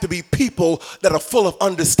have to be people that are full of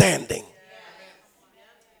understanding.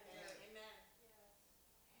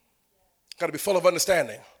 Got to be full of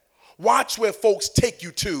understanding. Watch where folks take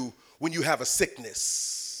you to when you have a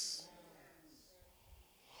sickness.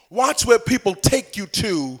 Watch where people take you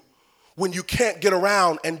to when you can't get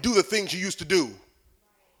around and do the things you used to do.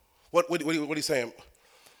 What are you saying?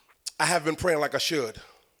 I haven't been praying like I should.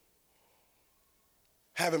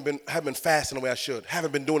 Haven't been fasting the way I should.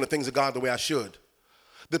 Haven't been doing the things of God the way I should.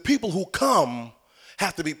 The people who come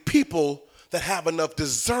have to be people that have enough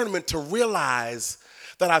discernment to realize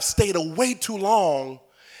that I've stayed away too long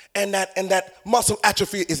and that muscle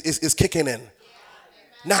atrophy is kicking in.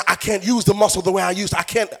 Now I can't use the muscle the way I used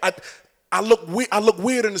to. I look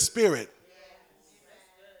weird in the spirit.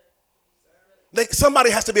 Like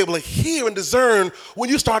somebody has to be able to hear and discern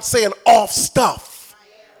when you start saying off stuff.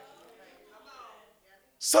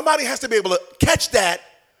 Somebody has to be able to catch that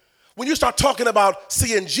when you start talking about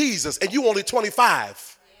seeing Jesus and you only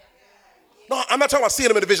 25. No, I'm not talking about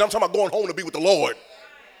seeing him in the vision. I'm talking about going home to be with the Lord.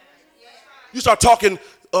 You start talking,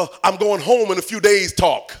 I'm going home in a few days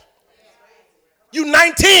talk. You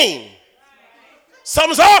 19.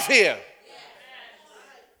 Something's off here.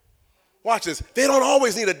 Watch this. They don't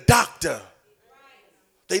always need a doctor.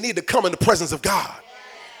 They need to come in the presence of God.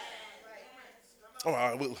 All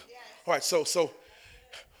right. So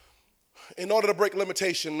in order to break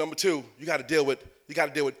limitation, number 2, you got to deal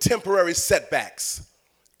with temporary setbacks.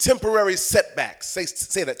 Temporary setbacks.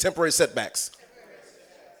 Say that, temporary setbacks.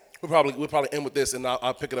 We'll probably end with this, and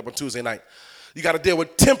I'll pick it up on Tuesday night. You got to deal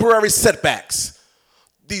with temporary setbacks.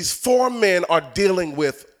 These 4 men are dealing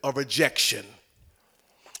with a rejection.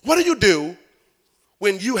 What do you do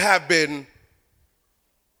when you have been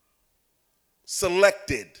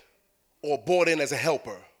selected or brought in as a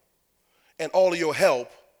helper, and all of your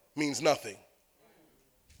help means nothing?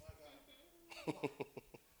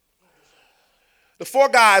 The four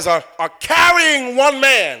guys are carrying one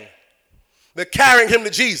man. They're carrying him to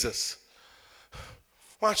Jesus.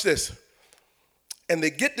 Watch this. And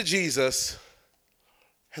they get to Jesus,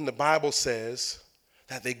 and the Bible says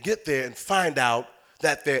that they get there and find out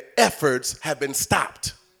that their efforts have been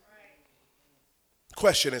stopped.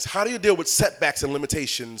 Question is, how do you deal with setbacks and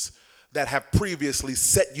limitations that have previously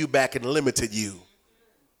set you back and limited you?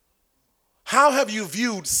 How have you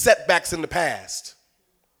viewed setbacks in the past?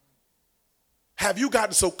 Have you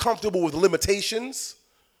gotten so comfortable with limitations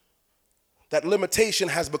that limitation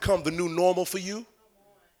has become the new normal for you?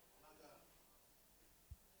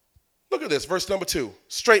 Look at this, verse number 2.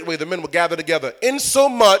 Straightway the men were gathered together,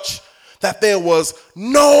 insomuch that there was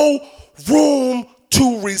no room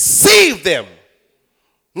to receive them,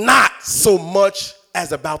 not so much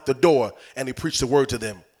as about the door. And he preached the word to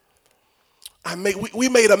them. We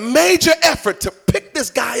made a major effort to pick this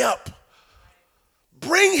guy up,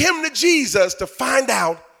 bring him to Jesus, to find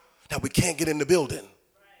out that we can't get in the building.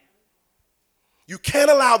 You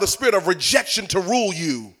can't allow the spirit of rejection to rule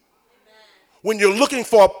you when you're looking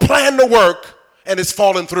for a plan to work and it's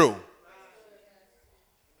falling through.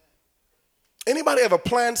 Anybody ever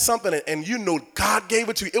planned something and you know God gave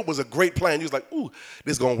it to you? It was a great plan. You was like, ooh,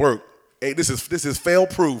 this is going to work. Hey, this is fail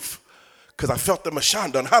proof because I felt the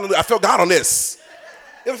Mashan done. Hallelujah. I felt God on this.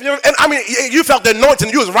 And I mean, you felt the anointing.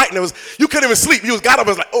 You was writing. You couldn't even sleep. You was got up and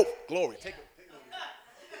was like, oh, glory.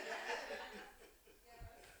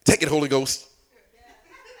 Take it, Holy Ghost.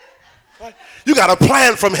 Right? You got a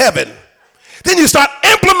plan from heaven. Then you start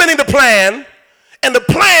implementing the plan, and the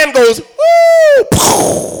plan goes,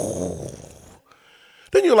 woo!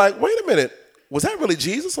 Then you're like, wait a minute, was that really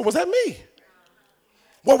Jesus or was that me?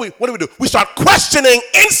 What do we do? We start questioning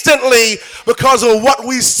instantly because of what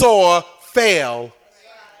we saw fail.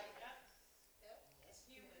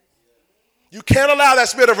 You can't allow that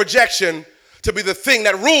spirit of rejection to be the thing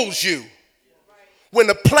that rules you when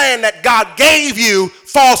the plan that God gave you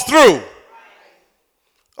falls through.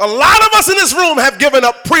 A lot of us in this room have given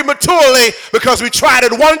up prematurely because we tried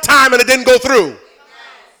it one time and it didn't go through.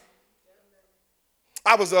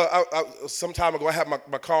 I was some time ago. I had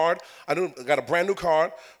my card. I got a brand new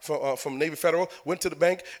card from Navy Federal. Went to the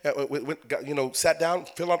bank, sat down,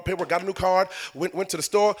 filled out the paperwork, got a new card. Went to the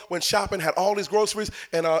store, went shopping, had all these groceries,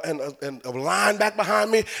 and a line back behind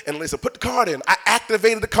me. And they said, "Put the card in." I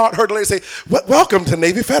activated the card. Heard the lady say, "Welcome to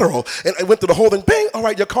Navy Federal." And I went through the whole thing. Bing! All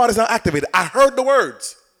right, your card is now activated. I heard the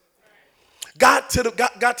words. Got to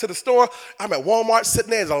the store. I'm at Walmart sitting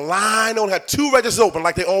there. There's a line. They only had 2 registers open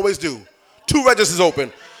like they always do. 2 registers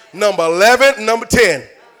open. Number 11, number 10.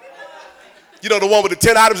 You know the one with the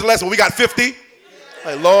 10 items or less when we got 50?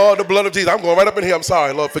 Like, Lord, the blood of Jesus. I'm going right up in here. I'm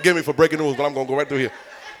sorry, Lord. Forgive me for breaking the rules, but I'm going to go right through here.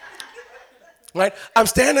 Right? I'm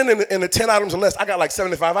standing in the 10 items or less. I got like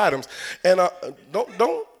 75 items. And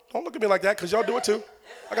don't look at me like that because y'all do it too.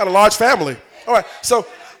 I got a large family. All right, so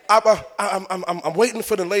I'm waiting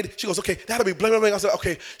for the lady. She goes, okay, that'll be bling, bling, bling. I said,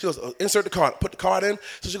 okay. She goes, insert the card. Put the card in.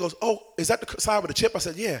 So she goes, oh, is that the side with the chip? I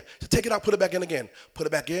said, yeah. So take it out, put it back in again. Put it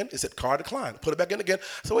back in. It said card declined. Put it back in again.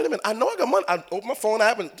 So wait a minute. I know I got money. I open my phone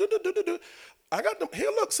app and I got them. Here,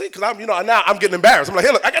 look, see, because now I'm getting embarrassed. I'm like,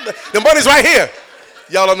 here, look, I got the money's right here.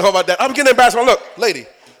 Y'all don't know about that. I'm getting embarrassed. Look, lady,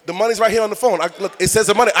 the money's right here on the phone. Look, it says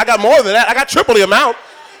the money. I got more than that. I got triple the amount.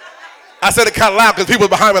 I said it kind of loud because people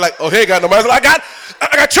behind me like, oh, he ain't got no money. I got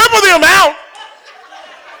triple the amount.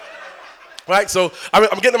 Right? So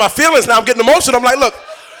I'm getting my feelings now. I'm getting emotional. I'm like, look.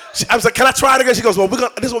 I was like, can I try it again? She goes, well,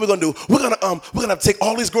 this is what we're gonna do. We're gonna take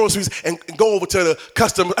all these groceries and go over to the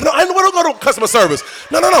customer. I don't go to customer service.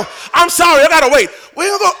 No. I'm sorry, I gotta wait.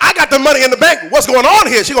 I got the money in the bank. What's going on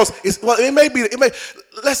here? She goes, let's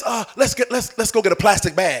go get a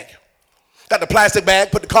plastic bag. Got the plastic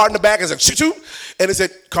bag, put the card in the bag, and said, shoot, and it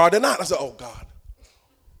said, card denied. I said, oh God,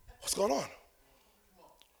 what's going on?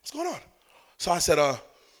 What's going on? So I said,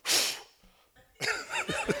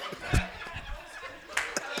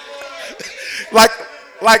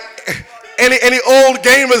 like any old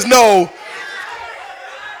gamers know,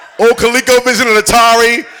 old ColecoVision and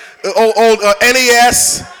Atari, old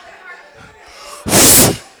NES.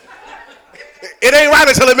 It ain't right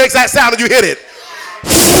until it makes that sound and you hit it.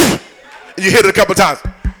 And you hit it a couple times.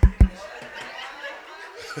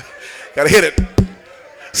 Gotta hit it.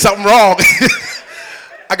 Something wrong.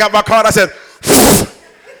 I got my card, I said,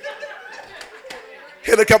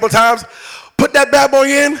 hit it a couple times, put that bad boy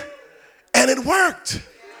in, and it worked.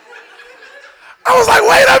 I was like,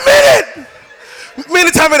 wait a minute. You mean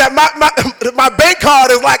to tell me that my bank card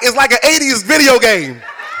is like an 80s video game?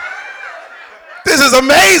 This is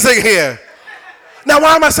amazing here. Now,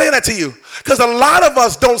 why am I saying that to you? Because a lot of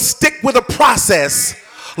us don't stick with a process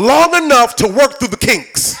long enough to work through the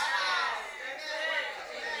kinks.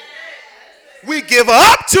 We give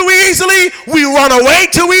up too easily. We run away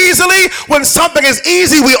too easily. When something is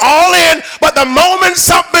easy, we all in. But the moment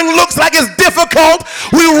something looks like it's difficult,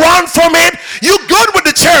 we run from it. You good with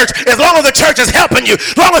the church as long as the church is helping you.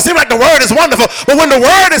 As long as it seems like the word is wonderful. But when the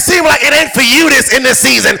word is seeming like it ain't for you in this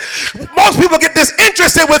season, most people get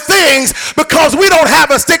disinterested with things because we don't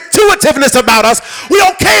have a stick-to-itiveness about us. We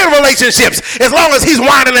okay in relationships as long as he's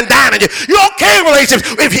whining and dining you. You're okay in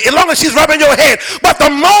relationships as long as she's rubbing your head. But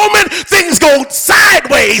the moment things go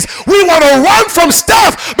sideways, we want to run from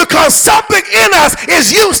stuff because something in us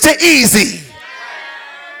is used to easy.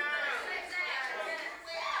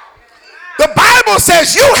 The Bible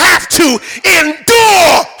says you have to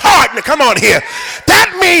endure hardness. Come on here.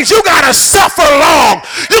 That means you got to suffer long.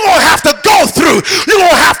 You're going to have to go through. You're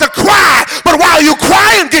going to have to cry. But while you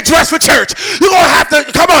cry and get dressed for church, you're going to have to,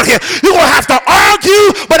 come on here, you're going to have to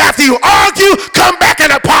argue. But after you argue, come back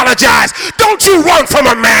and apologize. Don't you run from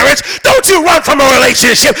a marriage. Don't you run from a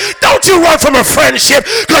relationship. Don't you run from a friendship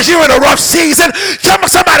because you're in a rough season.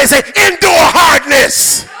 Somebody say, endure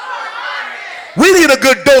hardness. We need a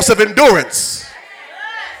good dose of endurance.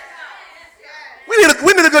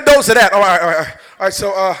 We need a good dose of that. All right.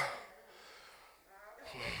 So,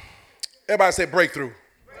 everybody say breakthrough.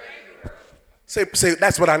 Say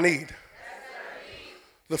that's what I need.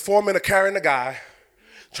 The 4 men are carrying the guy,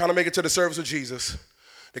 trying to make it to the service of Jesus.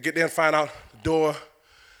 They get there and find out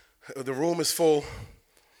the room is full.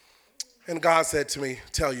 And God said to me,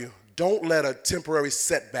 tell you, don't let a temporary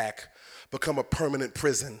setback become a permanent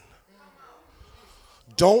prison.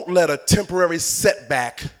 Don't let a temporary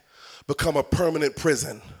setback become a permanent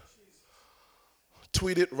prison.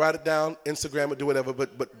 Tweet it, write it down, Instagram it, do whatever,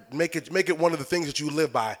 but make it one of the things that you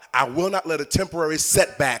live by. I will not let a temporary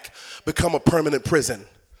setback become a permanent prison.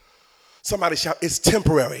 Somebody shout, it's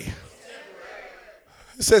temporary.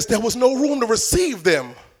 It says there was no room to receive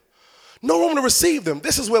them. No room to receive them.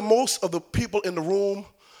 This is where most of the people in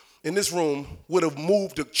this room, would have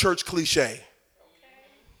moved to church cliche.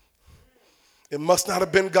 It must not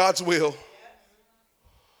have been God's will.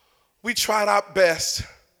 We tried our best.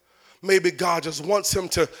 Maybe God just wants him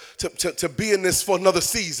to be in this for another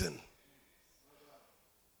season.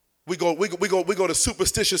 We go to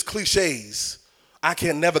superstitious cliches. I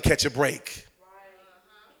can never catch a break.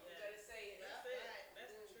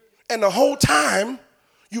 And the whole time,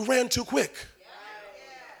 you ran too quick.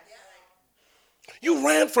 You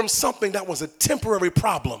ran from something that was a temporary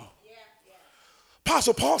problem.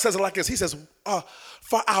 Apostle Paul says it like this. He says,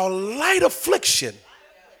 for our light affliction,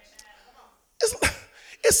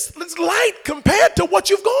 it's light compared to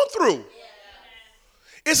what you've gone through.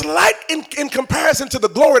 It's light in comparison to the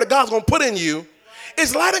glory that God's going to put in you.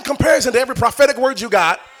 It's light in comparison to every prophetic word you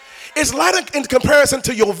got. It's light in comparison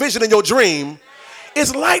to your vision and your dream.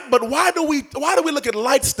 It's light, but why do we look at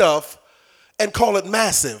light stuff and call it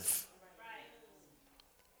massive?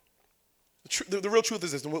 The real truth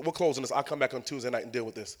is this, and we'll close on this. I'll come back on Tuesday night and deal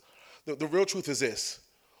with this. The real truth is this.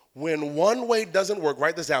 When one way doesn't work,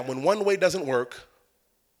 write this down. When one way doesn't work,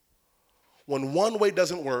 but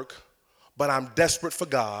I'm desperate for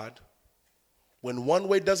God. When one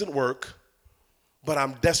way doesn't work, but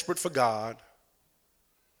I'm desperate for God,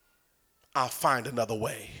 I'll find another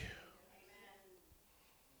way.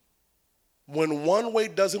 When one way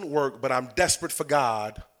doesn't work, but I'm desperate for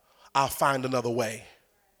God, I'll find another way.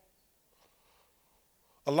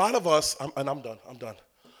 A lot of us, I'm done.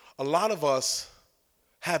 A lot of us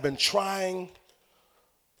have been trying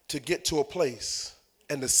to get to a place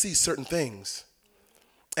and to see certain things.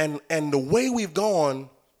 And the way we've gone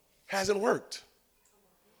hasn't worked.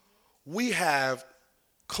 We have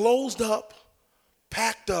closed up,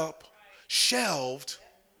 packed up, shelved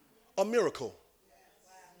a miracle.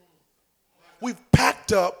 We've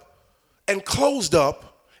packed up and closed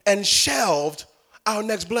up and shelved our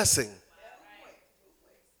next blessing.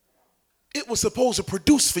 It was supposed to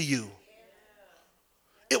produce for you.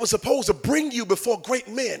 It was supposed to bring you before great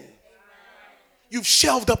men. You've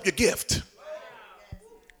shelved up your gift.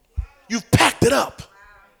 You've packed it up.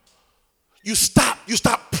 You stop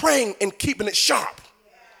praying and keeping it sharp.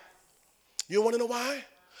 You want to know why?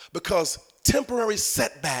 Because temporary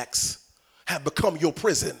setbacks have become your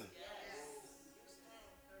prison.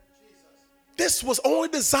 This was only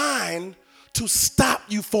designed to stop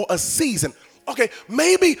you for a season. Okay,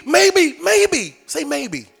 maybe, say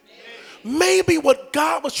maybe. Maybe what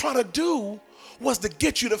God was trying to do was to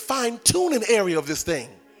get you to fine-tune an area of this thing.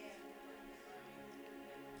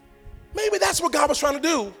 Maybe that's what God was trying to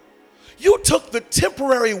do. You took the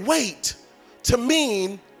temporary weight to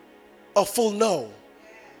mean a full no.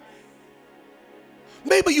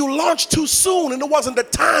 Maybe you launched too soon and it wasn't the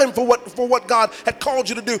time for what God had called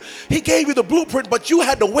you to do. He gave you the blueprint, but you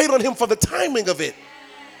had to wait on him for the timing of it.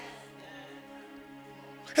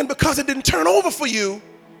 And because it didn't turn over for you,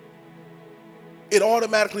 it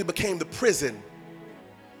automatically became the prison,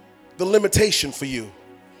 the limitation for you.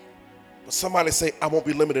 But somebody say, I won't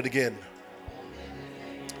be limited again.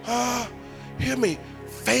 Hear me.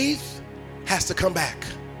 Faith has to come back.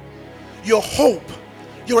 Your hope,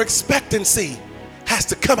 your expectancy has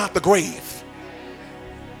to come out the grave.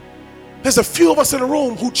 There's a few of us in the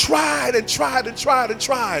room who tried and tried and tried and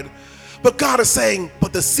tried, but God is saying,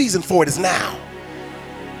 but the season for it is now.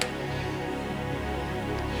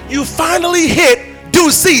 You finally hit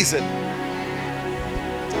due season.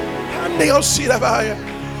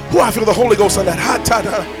 Who I feel the Holy Ghost on that.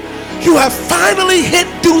 You have finally hit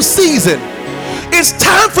due season. It's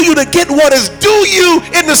time for you to get what is due you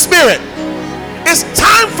in the spirit. It's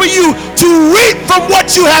time for you to reap from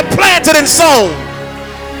what you have planted and sown.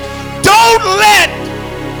 Don't let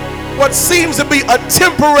what seems to be a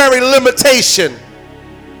temporary limitation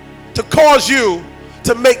to cause you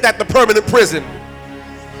to make that the permanent prison.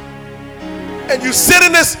 And you sit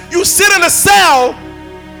in a cell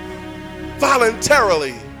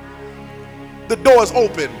voluntarily. The door is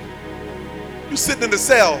open. You sitting in the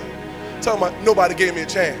cell talking about nobody gave me a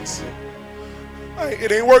chance.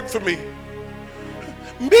 It ain't worked for me.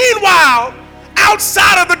 Meanwhile,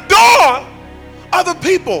 outside of the door, other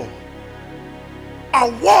people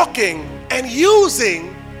are walking and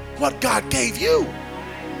using what God gave you.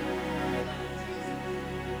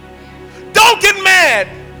 Don't get mad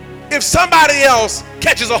if somebody else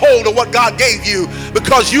catches a hold of what God gave you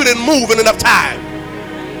because you didn't move in enough time.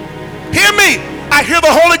 Hear me. I hear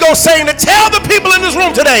the Holy Ghost saying to tell the people in this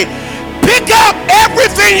room today, pick up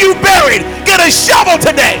everything you buried. Get a shovel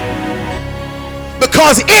today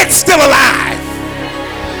because it's still alive.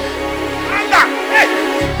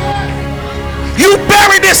 You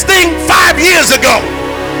buried this thing 5 years ago,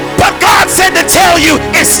 but God said to tell you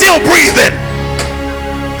it's still breathing.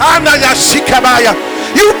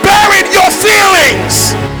 You buried your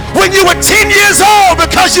feelings when you were 10 years old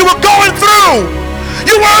because you were going through.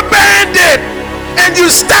 You were abandoned and you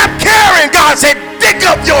stopped caring. God said, dig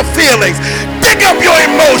up your feelings, dig up your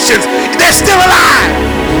emotions. They're still alive.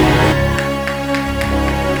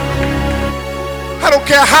 I don't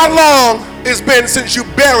care how long it's been since you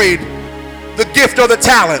buried the gift or the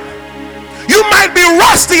talent. You might be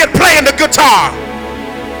rusty at playing the guitar,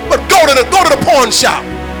 but go to the pawn shop.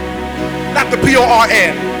 Not the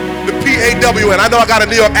P-O-R-N, the P-A-W-N. I know I got a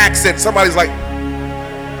New York accent. Somebody's like,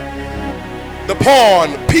 the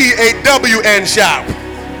pawn, P-A-W-N shop.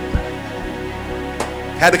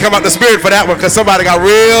 Had to come out the spirit for that one because somebody got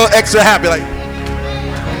real extra happy. Like,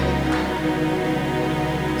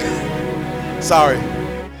 sorry.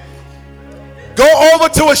 Go over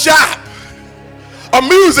to a shop, a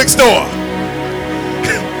music store.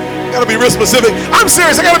 Gotta be real specific. I'm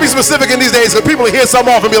serious. I gotta be specific in these days because people hear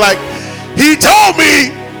something off and be like, he told me.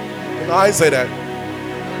 No, I didn't say that.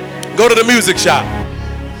 Go to the music shop.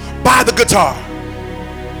 Buy the guitar.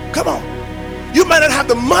 Come on. You might not have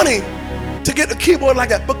the money to get a keyboard like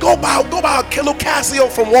that, but go buy a little Casio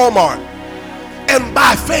from Walmart and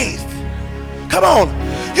by faith. Come on.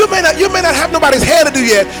 You may not have nobody's hair to do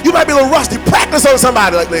yet. You might be a little rusty. Practice on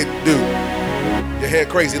somebody like, hey, dude, your hair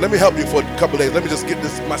crazy. Let me help you for a couple days. Let me just get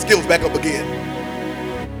my skills back up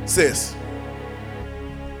again. Sis.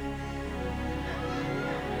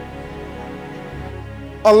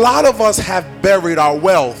 A lot of us have buried our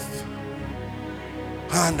wealth.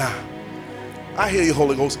 Nah. I hear you,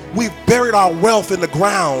 Holy Ghost. We've buried our wealth in the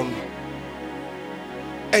ground.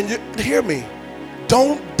 And you hear me.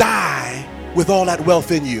 Don't die with all that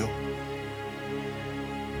wealth in you.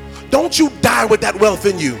 Don't you die with that wealth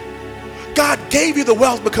in you. God gave you the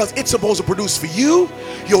wealth because it's supposed to produce for you,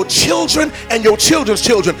 your children, and your children's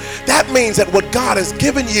children. That means that what God has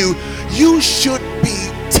given you, you should be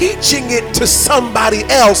teaching it to somebody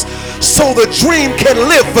else so the dream can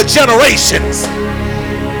live for generations.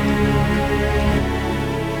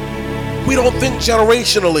 We don't think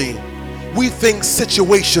generationally, we think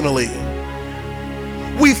situationally.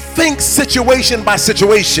 We think situation by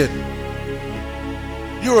situation.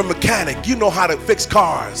 You're a mechanic, you know how to fix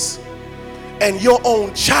cars, and your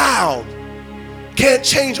own child can't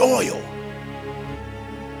change oil.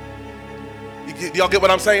 Y'all get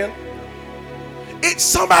what I'm saying? It's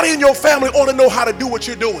somebody in your family ought to know how to do what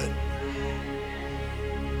you're doing.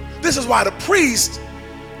 This is why the priest,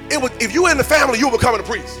 if you were in the family, you were becoming a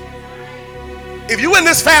priest. If you in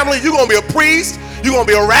this family, you're going to be a priest, you're going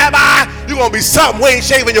to be a rabbi, you're going to be something. We ain't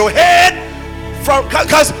shaving your head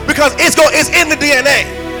because it's in the DNA.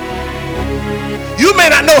 You may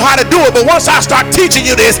not know how to do it, but once I start teaching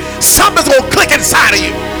you this, something's going to click inside of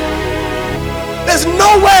you. There's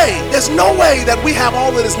no way that we have all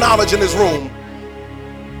of this knowledge in this room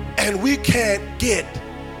and we can't get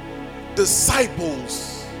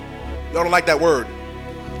disciples. Y'all don't like that word.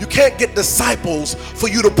 You can't get disciples for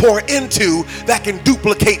you to pour into that can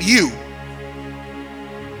duplicate you.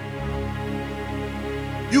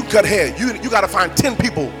 You can cut hair. You got to find 10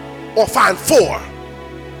 people or find 4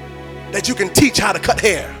 that you can teach how to cut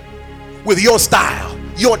hair with your style,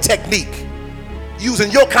 your technique, using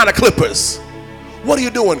your kind of clippers. What are you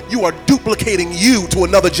doing? You are duplicating you to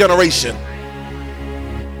another generation.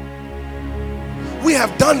 We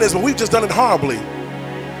have done this, but we've just done it horribly.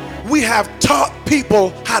 We have taught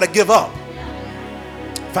people how to give up.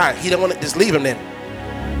 Fine, he don't want it, just leave him then.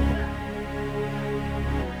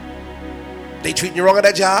 They treating you wrong at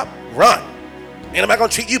that job? Run. Ain't nobody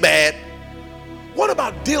gonna treat you bad. What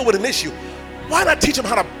about deal with an issue? Why not teach them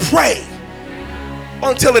how to pray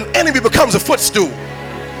until an enemy becomes a footstool?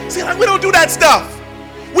 See, like, we don't do that stuff.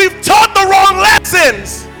 We've taught the wrong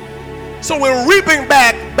lessons, so we're reaping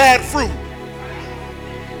back bad fruit.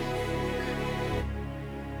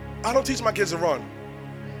 I don't teach my kids to run.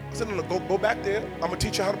 I said, no, go back there. I'm going to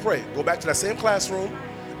teach you how to pray. Go back to that same classroom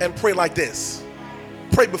and pray like this.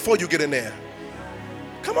 Pray before you get in there.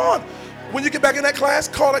 Come on. When you get back in that class,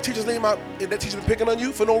 call that teacher's name out. If that teacher's been picking on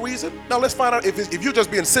you for no reason. Now let's find out if you're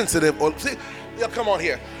just being sensitive or, yeah, come on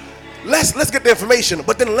here. Let's get the information,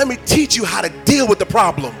 but then let me teach you how to deal with the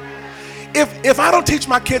problem. If I don't teach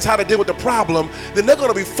my kids how to deal with the problem, then they're going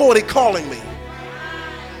to be 40 calling me.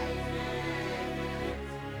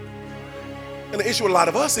 And the issue with a lot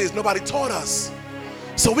of us is nobody taught us.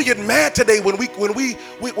 So we get mad today when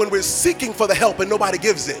we're seeking for the help and nobody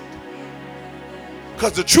gives it.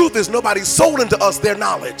 Because the truth is nobody sold into us their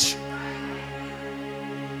knowledge.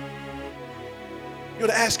 You're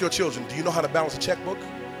going to ask your children, do you know how to balance a checkbook?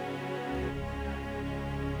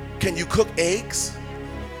 Can you cook eggs?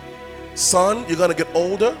 Son, you're going to get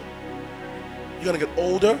older. You're going to get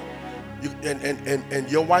older. And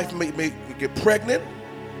your wife may get pregnant.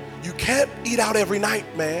 You can't eat out every night,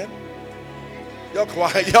 man. Y'all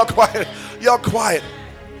quiet, y'all quiet, y'all quiet.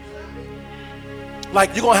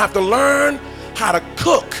 Like, you're gonna have to learn how to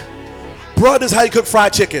cook. Bro, this is how you cook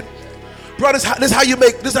fried chicken. Bro, this is how you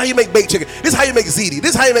make baked chicken. This is how you make ziti.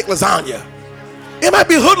 This is how you make lasagna. It might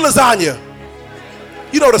be hood lasagna.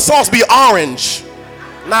 You know the sauce be orange,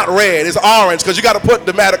 not red. It's orange because you got to put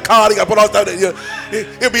the matacon. You got to put all stuff.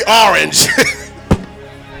 It'll be orange.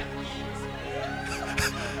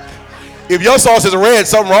 If your sauce is red,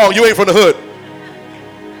 something wrong. You ain't from the hood.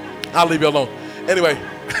 I'll leave you alone. Anyway,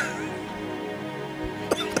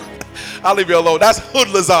 I'll leave you alone. That's hood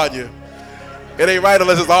lasagna. It ain't right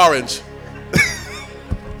unless it's orange.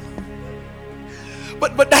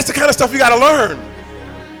 But that's the kind of stuff you gotta learn.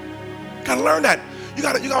 You gotta learn that. You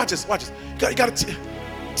gotta watch this. You gotta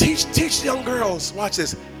teach young girls. Watch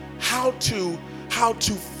this. How to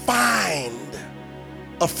find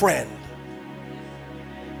a friend.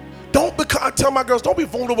 I tell my girls, don't be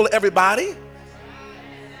vulnerable to everybody.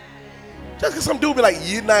 Just because some dude be like,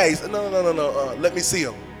 you nice. No. Let me see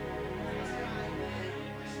him.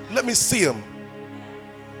 Let me see him.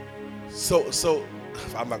 So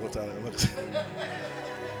I'm not gonna tell them.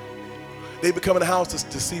 They be coming to the house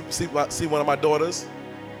to see one of my daughters.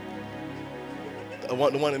 The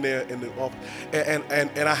one in there in the office.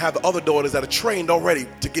 And I have the other daughters that are trained already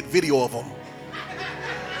to get video of them.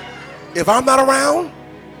 If I'm not around,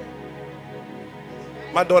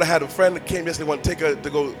 my daughter had a friend that came yesterday, wanted to take her to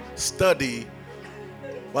go study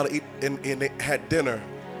while they eat, and they had dinner.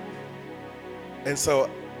 And so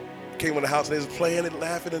came in the house and they was playing and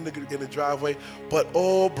laughing in the driveway. But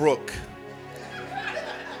oh, Brooke,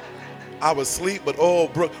 I was asleep. But oh,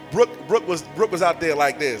 Brooke was out there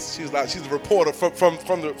like this. She's a reporter from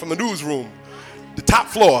the newsroom, the top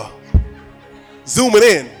floor, zooming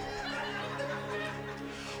in.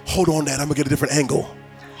 Hold on, Dad, I'm gonna get a different angle.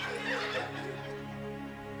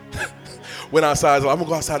 Went outside, so I'm gonna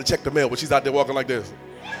go outside to check the mail, but she's out there walking like this.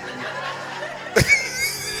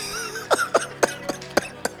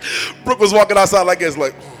 Brooke was walking outside like this,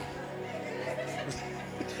 like.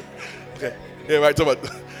 Okay, yeah, right.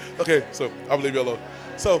 Okay, so I'm gonna leave you alone.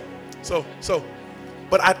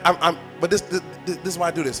 But this is why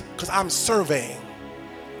I do this, because I'm surveying.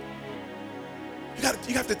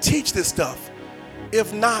 You have to teach this stuff.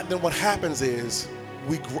 If not, then what happens is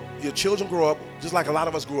your children grow up just like a lot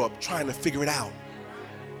of us grew up, trying to figure it out.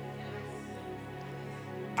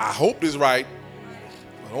 I hope this right,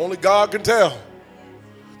 but only God can tell.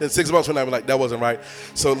 Then 6 months from now, I'm like, that wasn't right.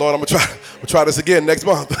 So Lord, I'm gonna try this again next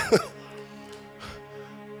month.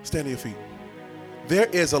 Stand on your feet. There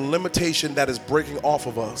is a limitation that is breaking off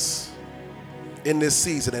of us in this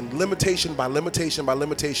season, and limitation by limitation by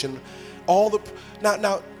limitation.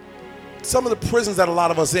 Now, some of the prisons that a lot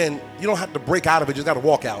of us in, you don't have to break out of it, you just got to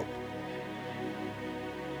walk out.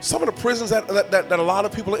 Some of the prisons that a lot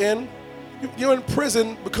of people are in, you're in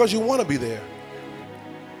prison because you want to be there.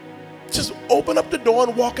 Just open up the door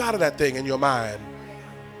and walk out of that thing in your mind.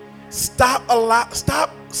 Stop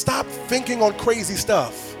thinking on crazy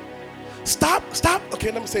stuff. Stop.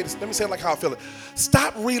 Okay, let me say this. Let me say it like how I feel it.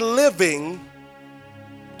 Stop reliving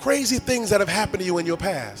crazy things that have happened to you in your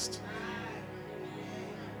past.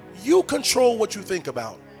 You control what you think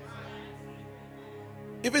about.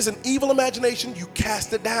 If it's an evil imagination, you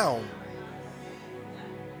cast it down.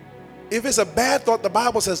 If it's a bad thought, the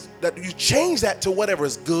Bible says that you change that to whatever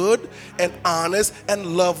is good and honest and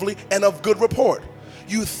lovely and of good report.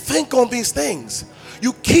 You think on these things.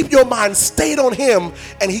 You keep your mind stayed on Him,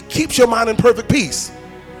 and He keeps your mind in perfect peace.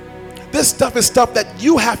 This stuff is stuff that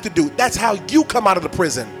you have to do. That's how you come out of the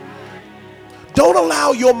prison. Don't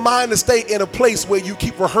allow your mind to stay in a place where you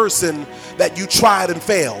keep rehearsing that you tried and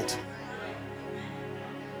failed.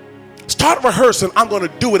 Start rehearsing, I'm going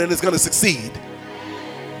to do it and it's going to succeed.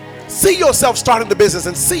 See yourself starting the business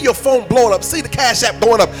and see your phone blowing up. See the Cash App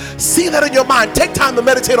going up. See that in your mind. Take time to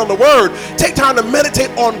meditate on the Word. Take time to meditate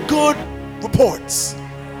on good reports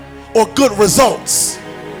or good results.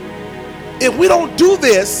 If we don't do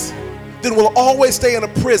this, then we'll always stay in a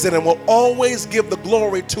prison and we'll always give the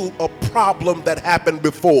glory to a problem that happened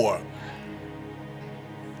before.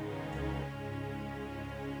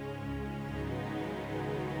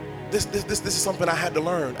 This is something I had to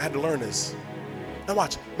learn. I had to learn this. Now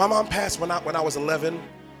watch. My mom passed when I was 11.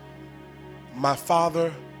 My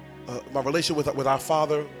father, my relationship with our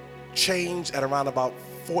father changed at around about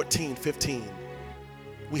 14, 15.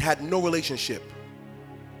 We had no relationship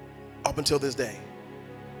up until this day.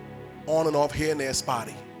 On and off, here and there,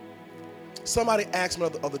 spotty. Somebody asked me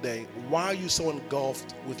the other day, why are you so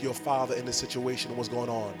engulfed with your father in this situation and what's going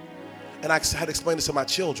on? And I had to explain this to my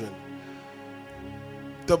children.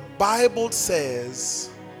 The Bible says,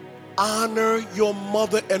 honor your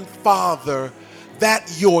mother and father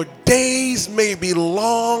that your days may be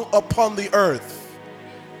long upon the earth.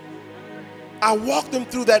 I walked them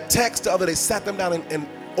through that text the other day, sat them down and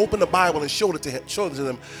opened the Bible and showed it to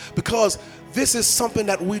them, because this is something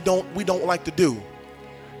that we don't like to do.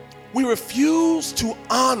 We refuse to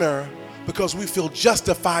honor because we feel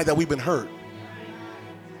justified that we've been hurt.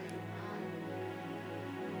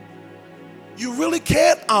 You really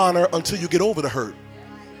can't honor until you get over the hurt.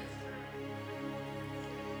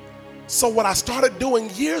 So what I started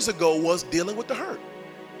doing years ago was dealing with the hurt.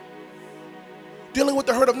 Dealing with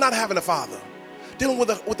the hurt of not having a father. Dealing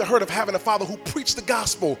with the hurt of having a father who preached the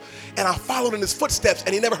gospel, and I followed in his footsteps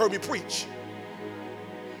and he never heard me preach.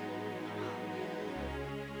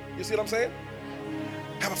 You see what I'm saying?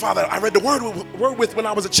 Have a father I read the word with when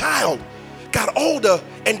I was a child, got older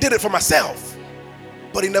and did it for myself,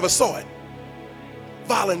 but he never saw it.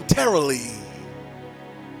 Voluntarily.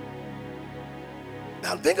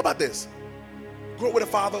 Now think about this. Grew up with a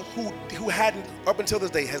father who hadn't, up until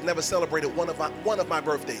this day, has never celebrated one of my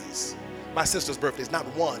birthdays. My sister's birthdays, not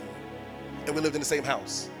one. And we lived in the same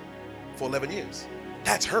house for 11 years.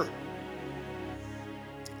 That's hurt.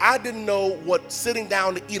 I didn't know what sitting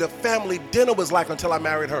down to eat a family dinner was like until I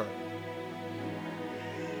married her.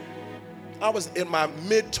 I was in my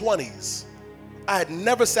mid-20s. I had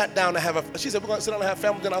never sat down to have she said, we're going to sit down and have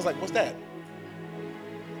family dinner. I was like, what's that?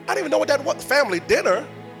 I didn't even know what that was. Family dinner?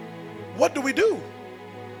 What do we do?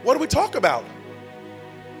 What do we talk about?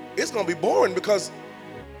 It's going to be boring because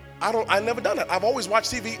I've never done that. I've always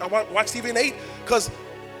watched TV. I watch TV and ate because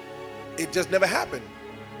it just never happened.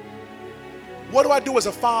 What do I do as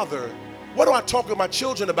a father? What do I talk to my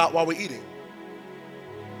children about while we're eating?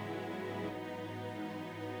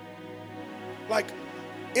 Like,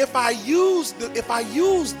 if I use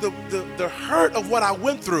the hurt of what I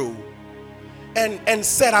went through and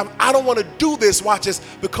said, I don't want to do this, watch this,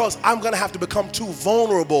 because I'm going to have to become too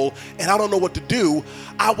vulnerable and I don't know what to do,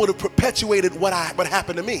 I would have perpetuated what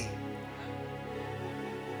happened to me.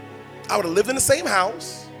 I would have lived in the same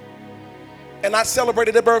house and not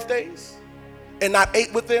celebrated their birthdays and not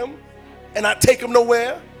ate with them and not take them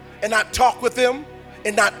nowhere and not talk with them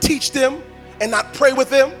and not teach them and not pray with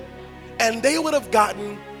them, and they would have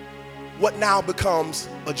gotten what now becomes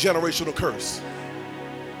a generational curse.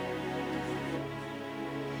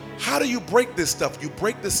 How do you break this stuff? You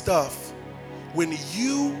break this stuff When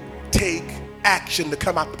you take action to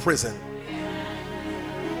come out the prison,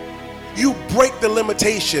 you break the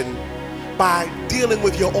limitation by dealing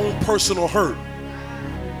with your own personal hurt.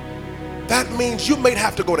 That means you may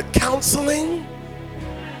have to go to counseling.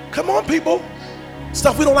 Come on, people.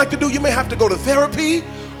 Stuff we don't like to do. You may have to go to therapy.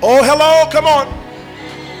 Oh, hello, come on.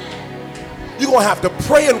 You're going to have to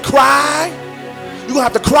pray and cry. You're going to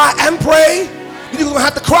have to cry and pray. You're going to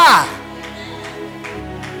have to cry.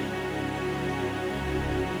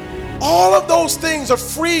 All of those things are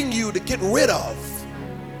freeing you to get rid of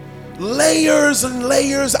layers and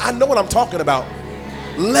layers. I know what I'm talking about.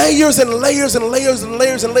 Layers and layers and layers and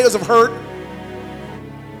layers and layers of hurt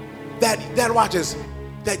that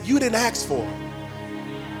you didn't ask for.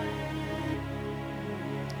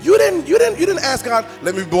 You didn't ask God,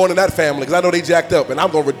 let me be born in that family because I know they jacked up and I'm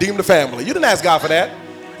going to redeem the family. You didn't ask God for that.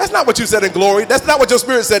 That's not what you said in glory. That's not what your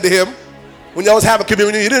spirit said to him when y'all was having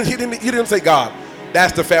communion. You didn't say, God,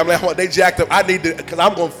 that's the family. They jacked up. I need to, because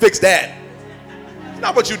I'm going to fix that. It's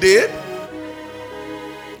not what you did.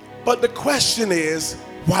 But the question is,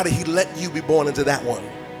 why did he let you be born into that one?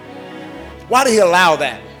 Why did he allow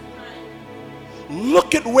that?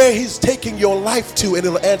 Look at where he's taking your life to and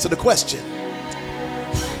it'll answer the question.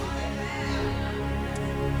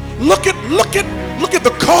 Look at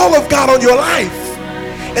the call of God on your life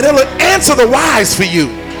and it'll answer the whys for you.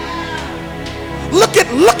 Look at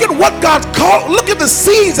what God's called. Look at the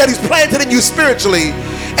seeds that he's planted in you spiritually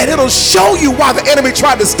and it'll show you why the enemy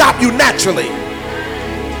tried to stop you naturally.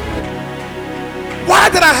 Why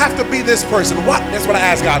did I have to be this person? That's what I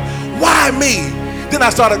asked God. Why me? Then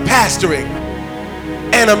I started pastoring.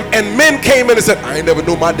 And men came in and said, I ain't never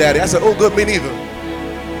knew my daddy. I said, oh good, me neither.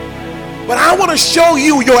 But I want to show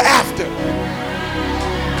you your after.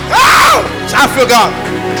 Oh, I feel God.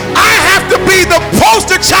 I have to be the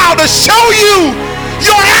poster child to show you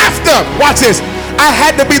your after. Watch this. I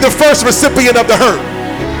had to be the first recipient of the hurt.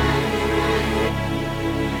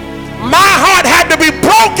 My heart had to be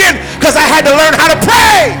broken because I had to learn how to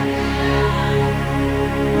pray.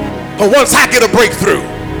 But once I get a breakthrough,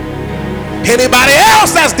 anybody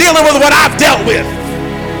else that's dealing with what I've dealt with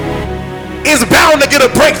is bound to get a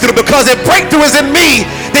breakthrough, because if breakthrough is in me,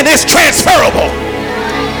 then it's transferable.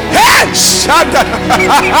 Hey,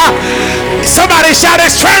 somebody shout,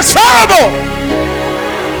 it's transferable.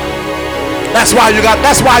 That's why you got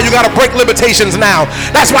to break limitations now.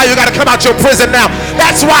 That's why you got to come out your prison now.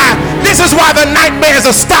 This is why the nightmares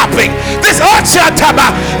are stopping. This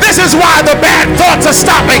is why the bad thoughts are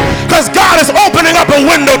stopping, because God is opening up a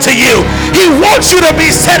window to you. He wants you to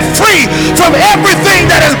be set free from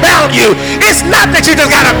everything that has bound you. It's not that you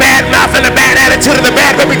just got a bad mouth and a bad attitude and a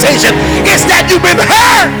bad reputation. It's that you've been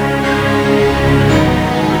hurt.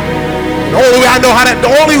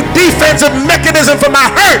 The only defensive mechanism for my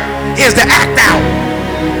hurt is to act out.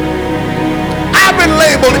 I've been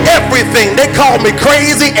labeled everything. They call me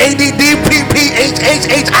crazy, ADD, PP,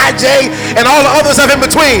 HIJ, and all the other stuff in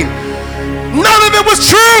between. None of it was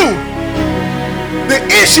true. The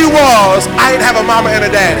issue was I didn't have a mama and a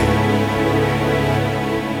daddy.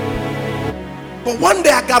 But one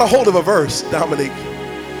day I got a hold of a verse, Dominique,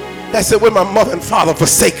 that said, when my mother and father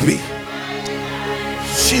forsake me,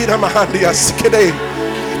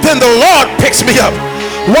 then the Lord picks me up.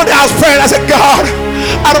 One day I was praying, I said, God,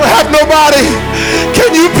 I don't have nobody.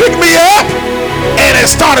 Can you pick me up? And it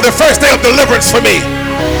started the first day of deliverance for me.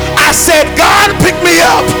 I said, God, pick me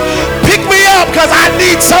up. Pick me up, because I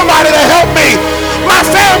need somebody to help me. My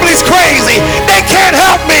family's crazy. They can't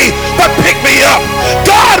help me, but pick me up.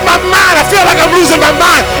 God, my mind, I feel like I'm losing my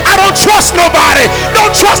mind. I don't trust nobody.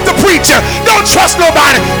 Don't trust the preacher. Don't trust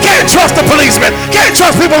nobody. Can't trust the policeman. Can't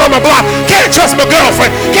trust people on my block. Can't trust my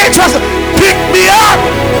girlfriend. Can't trust them. Pick me up.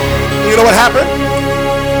 You know what happened?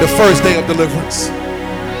 The first day of deliverance,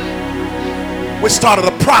 which started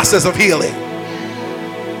a process of healing,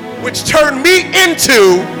 which turned me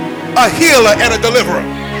into a healer and a deliverer.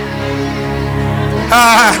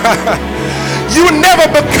 You never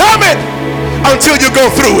become it until you go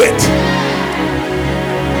through it.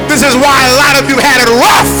 This is why a lot of you had it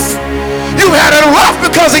rough. You had it rough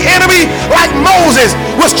because the enemy, like Moses,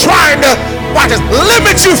 was trying to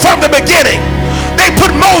limit you from the beginning. They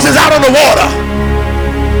put Moses out on the water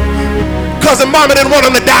because the mama didn't want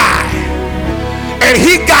him to die. And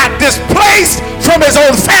he got displaced from his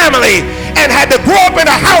own family and had to grow up in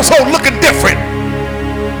a household looking different.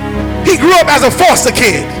 He grew up as a foster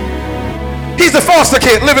kid. He's a foster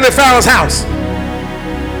kid living in Pharaoh's house.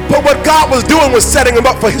 But what God was doing was setting him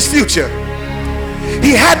up for his future.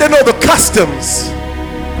 He had to know the customs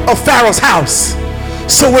of Pharaoh's house.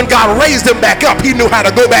 So when God raised him back up, he knew how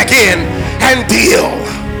to go back in and deal.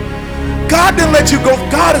 God didn't let you go.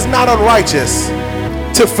 God is not unrighteous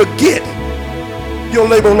to forget your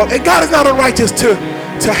labor of love. And God is not unrighteous to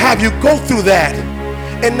have you go through that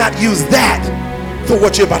and not use that for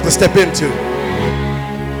what you're about to step into.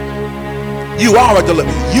 You are a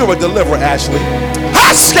deliverer. You're a deliverer, Ashley.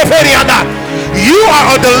 You are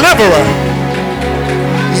a deliverer.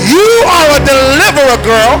 You are a deliverer,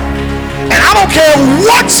 girl. And I don't care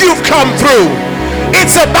what you've come through.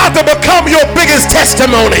 It's about to become your biggest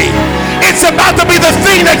testimony. It's about to be the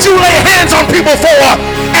thing that you lay hands on people for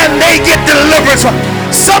and they get deliverance from.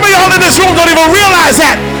 Some of y'all in this room don't even realize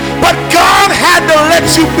that. But God had to let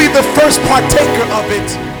you be the first partaker of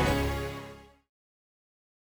it.